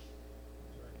serio.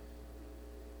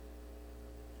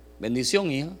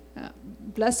 Bendición, hija.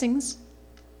 Blessings.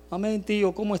 Amén,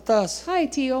 tío, ¿cómo estás? Hi,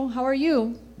 Tio. How are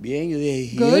you? Bien, yo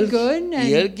dije, ¿y Good, él? good.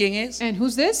 ¿Y él quién es? And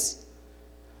who's this?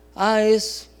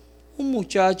 Es un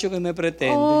muchacho que me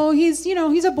pretende. Oh, he's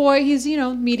a boy. He's,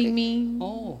 meeting me.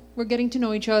 Oh. We're getting to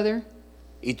know each other.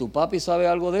 ¿Y tu papi sabe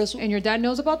algo de eso? And your dad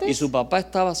knows about Y this? su papá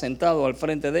estaba sentado al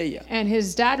frente de ella. And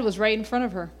his dad was right in front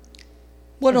of her.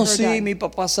 Bueno, her sí, dad. mi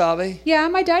papá sabe. Yeah,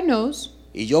 my dad knows.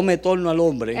 Y yo me torno al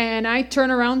hombre And I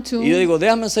turn around to y yo him. digo,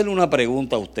 déjame hacerle una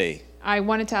pregunta a usted. I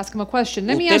wanted to ask him a question.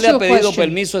 Let me ¿Usted ask le you ha a pedido question.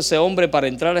 permiso a ese hombre para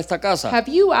entrar a esta casa? Have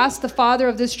you asked the father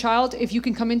of this child if you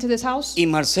can come into this house? Y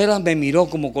Marcela me miró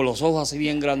como con los ojos así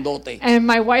bien grandotes. And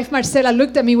my wife Marcela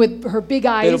looked at me with her big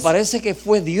Pero eyes. parece que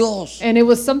fue Dios. And it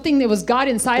was something that was God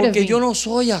inside of Porque me. yo no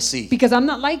soy así. Because I'm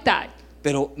not like that.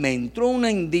 Pero me entró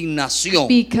una indignación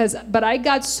But I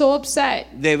got so upset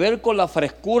de ver con la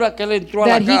frescura que él entró a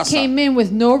la that he casa. came in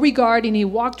with no regard and he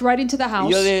walked right into the Y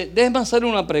house. yo déjeme hacer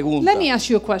una pregunta. Let me ask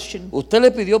you a question. ¿Usted le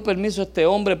pidió permiso a este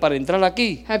hombre para entrar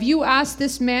aquí? Have you asked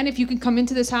this man if you can come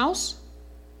into this house?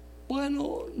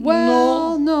 Bueno, Well,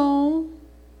 no. no.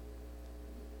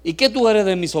 ¿Y qué tú eres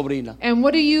de mi sobrina? And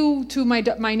what are you to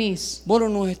my niece? Bueno,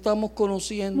 nos estamos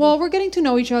conociendo. Well, we're getting to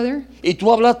know each other. ¿Y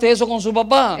tú hablaste eso con su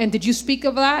papá? And did you speak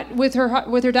of that with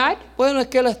her dad? Bueno, es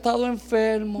que él ha estado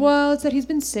enfermo Well, it's that he's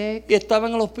been sick y estaba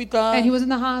en el hospital. and he was in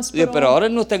the Dije, hospital. pero ahora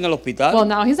él no está en el hospital, Well,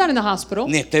 now he's not in the hospital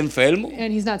ni está enfermo.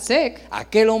 and he's not sick.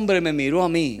 Aquel hombre me miró a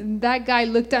mí That guy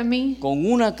looked at me con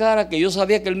una cara que yo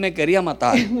sabía que él me quería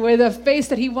matar. with a face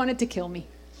that he wanted to kill me.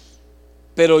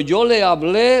 Pero yo le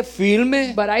hablé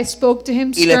firme But I spoke to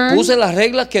him y le stern puse las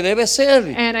reglas que debe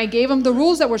ser. and I gave him the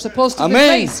rules that were supposed to be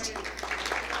Amén. placed.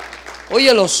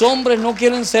 Oye, los hombres no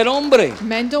quieren ser hombres,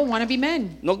 Men don't want to be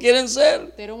men. no quieren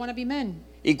ser. They don't want to be men.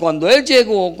 Y cuando él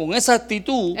llegó con esa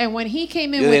actitud, And when he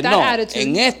came in yo with dije, that no, attitude,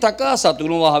 en esta casa tú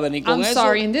no vas a venir con I'm eso.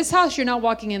 sorry, in this house you're not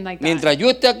walking in like that. Mientras yo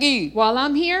esté aquí, While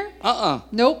I'm here,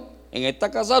 nope, en esta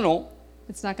casa no.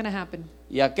 it's not going to happen.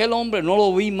 Y aquel hombre no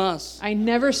lo vi más. I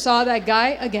never saw that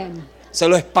guy again. Se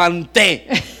lo espanté.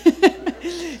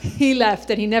 He left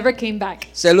and he never came back.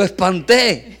 Se lo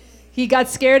espanté. He got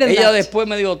scared and Ella left. después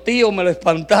me dijo, tío, me lo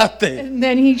espantaste. And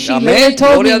then she Amén, later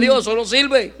told gloria a me, Dios, eso no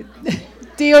sirve.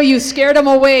 Theo, you scared him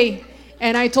away.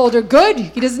 And I told her, good,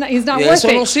 he's not Y worth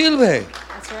eso no it. sirve.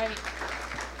 That's right.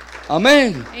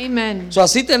 Amén. Amen. So,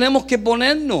 así tenemos que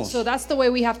ponernos. So that's the way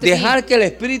we have to Dejar be. que el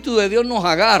Espíritu de Dios nos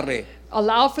agarre.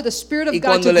 Allow for the Spirit of Y God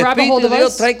cuando to el grab a Espíritu hold de of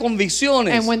Dios us. trae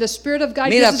convicciones, And when the Spirit of God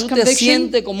mira, gives us tú te conviction,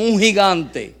 sientes como un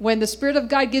gigante. when the Spirit of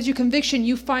God gives you conviction,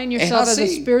 you find yourself as a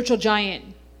así. spiritual giant.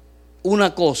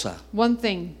 Una cosa, One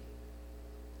thing,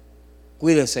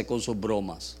 cuídese con sus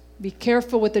bromas. be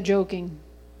careful with the joking.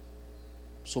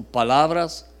 Sus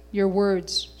palabras Your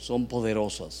words son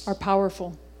poderosas. are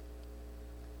powerful.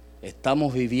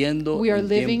 Estamos viviendo We are en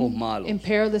tiempos living malos. in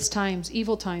perilous times,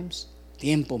 evil times,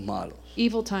 Tiempos malos.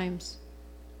 evil times.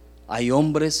 Hay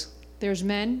hombres There's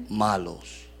men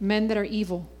that are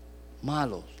evil,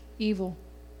 malos. evil.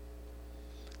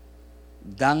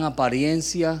 Dan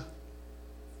apariencia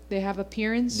They have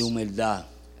appearance. de humildad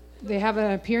They have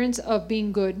an appearance of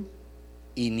being good,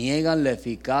 y niegan la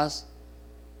eficaz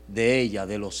de ella,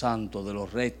 de los santos, de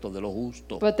los rectos, de los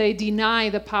justos. but they deny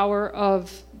the power of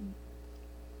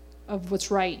what's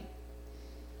right.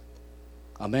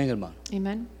 Amén, hermano.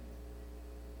 Amen.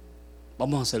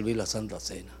 Vamos a servir la Santa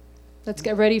Cena. Let's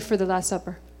get ready for the Last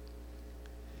Supper.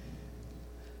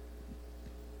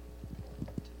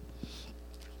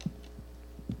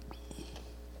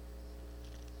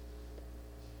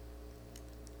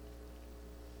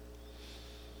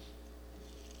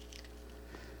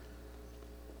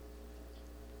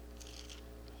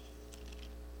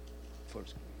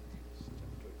 First Corinthians,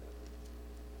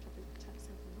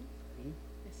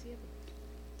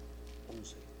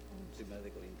 11. Primera de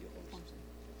Corintios 11.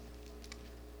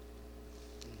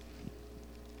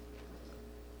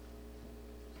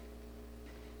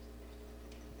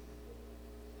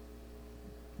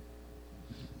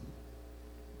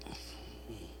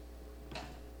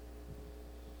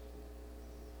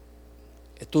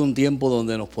 Esto es un tiempo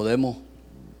donde nos podemos,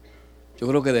 yo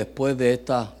creo que después de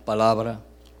esta palabra,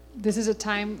 This is a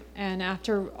time, and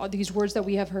after all these words that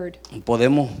we have heard,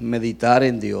 podemos meditar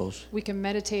en Dios we can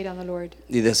meditate on the Lord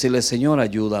y decirle, Señor,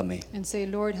 ayúdame, and say,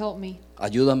 Lord, help me.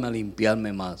 ayúdame a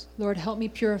limpiarme más. Lord, help me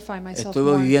purify myself Estoy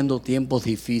more. viviendo tiempos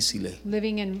difíciles,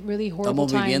 Living in really horrible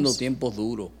estamos viviendo times, tiempos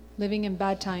duros, living in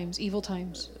bad times, evil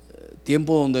times,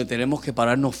 tiempos donde tenemos que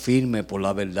pararnos firmes por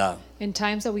la verdad, in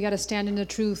times that we got to stand in the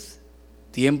truth,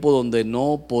 tiempos donde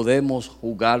no podemos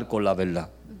jugar con la verdad.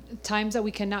 times that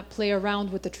we cannot play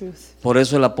around with the truth. Por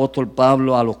eso el apóstol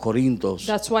Pablo a los Corintios,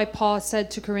 That's why Paul said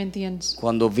to Corinthians,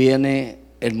 cuando viene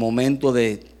el momento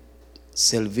de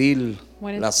servir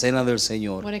When it- la cena del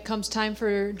Señor, when it comes time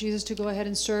for Jesus to go ahead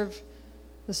and serve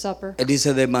the supper, él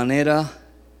dice, de manera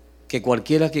que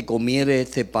cualquiera que comiere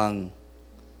este pan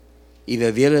y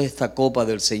bebiere esta copa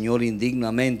del Señor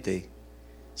indignamente,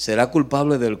 será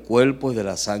culpable del cuerpo y de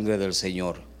la sangre del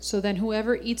Señor. so then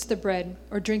whoever eats the bread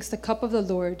or drinks the cup of the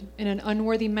Lord in an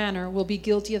unworthy manner will be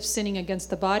guilty of sinning against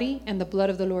the body and the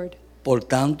blood of the Lord. Por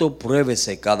tanto,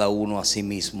 pruébese cada uno a sí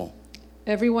mismo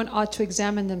Everyone ought to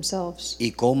examine themselves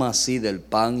y coma así del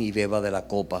pan y beba de la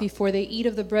copa. before they eat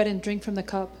of the bread and drink from the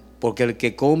cup. Porque el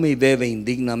que come y bebe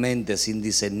indignamente sin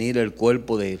discernir el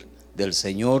cuerpo del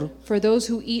Señor, For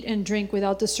those who eat and drink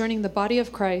without discerning the body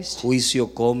of Christ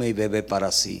juicio come y bebe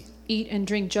para sí. eat and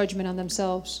drink judgment on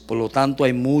themselves. Por lo tanto,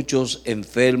 hay muchos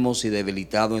enfermos y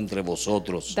debilitados entre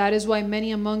vosotros, That is why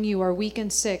many among you are weak and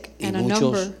sick, y and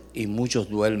muchos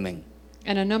duermen.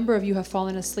 a number of you have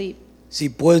fallen asleep. Si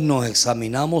pues nos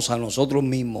examinamos a nosotros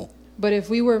mismos, But if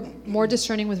we were more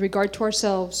discerning with regard to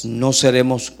ourselves, no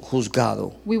seremos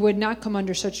juzgados, we would not come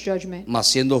under such judgment. mas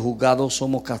siendo juzgados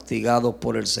somos castigados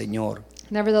por el Señor,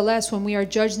 Nevertheless, when we are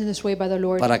judged in this way by the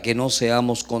Lord, para que no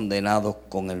seamos condenados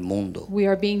con el mundo. we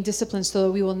are being disciplined so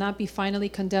that we will not be finally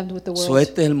condemned with the So, world.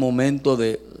 este es el momento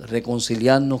de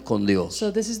reconciliarnos con Dios.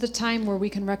 So this is the time where we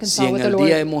can Si reconcile en with the el día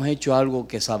Lord. hemos hecho algo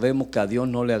que sabemos que a Dios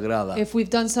no le agrada, If we've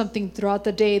done something throughout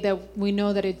the day that we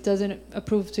know that it doesn't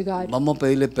approve to God, vamos a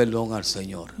pedirle perdón al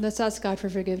Señor. let's ask God for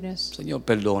forgiveness. Señor,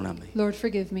 perdóname, Lord,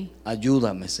 forgive me.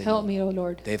 ayúdame, Help Señor. me, O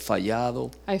Lord. Te he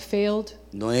fallado, I failed.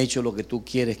 no he hecho lo que tú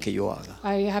quieres que yo haga.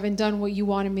 I haven't done what you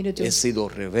wanted me to do. He sido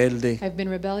rebelde. I've been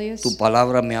rebellious. Tu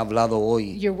palabra me ha hablado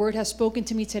hoy, Your word has spoken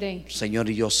to me today. Señor,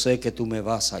 y yo sé que tú me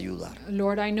vas a ayudar.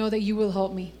 Lord, I know that you will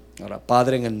help me. Ahora,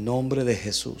 Padre, en el nombre de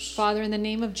Jesús, Father, in the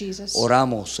name of Jesus,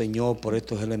 oramos, Señor, por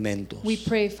estos elementos, we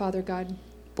pray, Father God,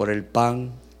 por el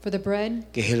pan, for the bread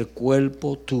que es el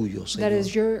cuerpo tuyo, that is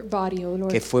Señor, your body, O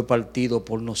Lord, que fue partido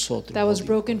por nosotros. that oh was Dios.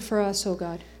 broken for us, O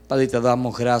God. Padre, te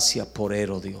damos gracias por él,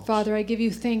 oh Dios. Father, I give you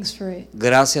thanks for it.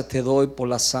 Gracias te doy por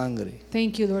la sangre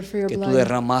Thank you, Lord, for your que tú blood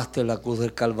derramaste en la cruz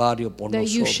del Calvario por that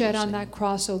you nosotros, shed on Señor. that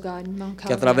cross, O God, in Mount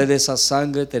Que a través Calvary. de esa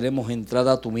sangre tenemos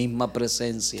entrada a tu misma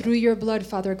presencia. Through your blood,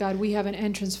 Father God, we have an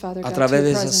entrance, Father A God, to través your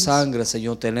de esa presence. sangre,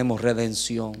 Señor, tenemos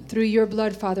redención. Through your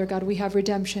blood, Father God, we have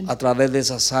redemption. A través de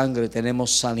esa sangre tenemos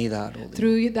sanidad, oh Dios.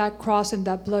 Through that cross and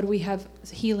that blood, we have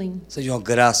healing. Señor,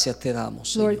 gracias te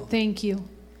damos, Lord, Señor. thank you.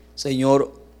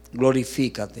 Señor,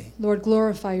 glorifícate. Lord,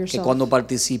 glorify Que yourself. cuando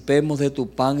participemos de tu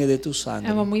pan y de tu And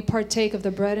sangre, when we partake of the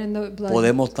bread and the blood,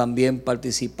 podemos también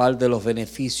participar de los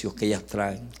beneficios que ellas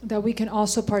traen. that we can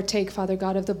also partake, Father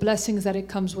God, of the blessings that it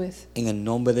comes with. En el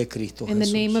nombre de Cristo In the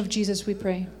name Jesús. of Jesus we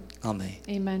pray. Amén.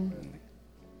 Amen.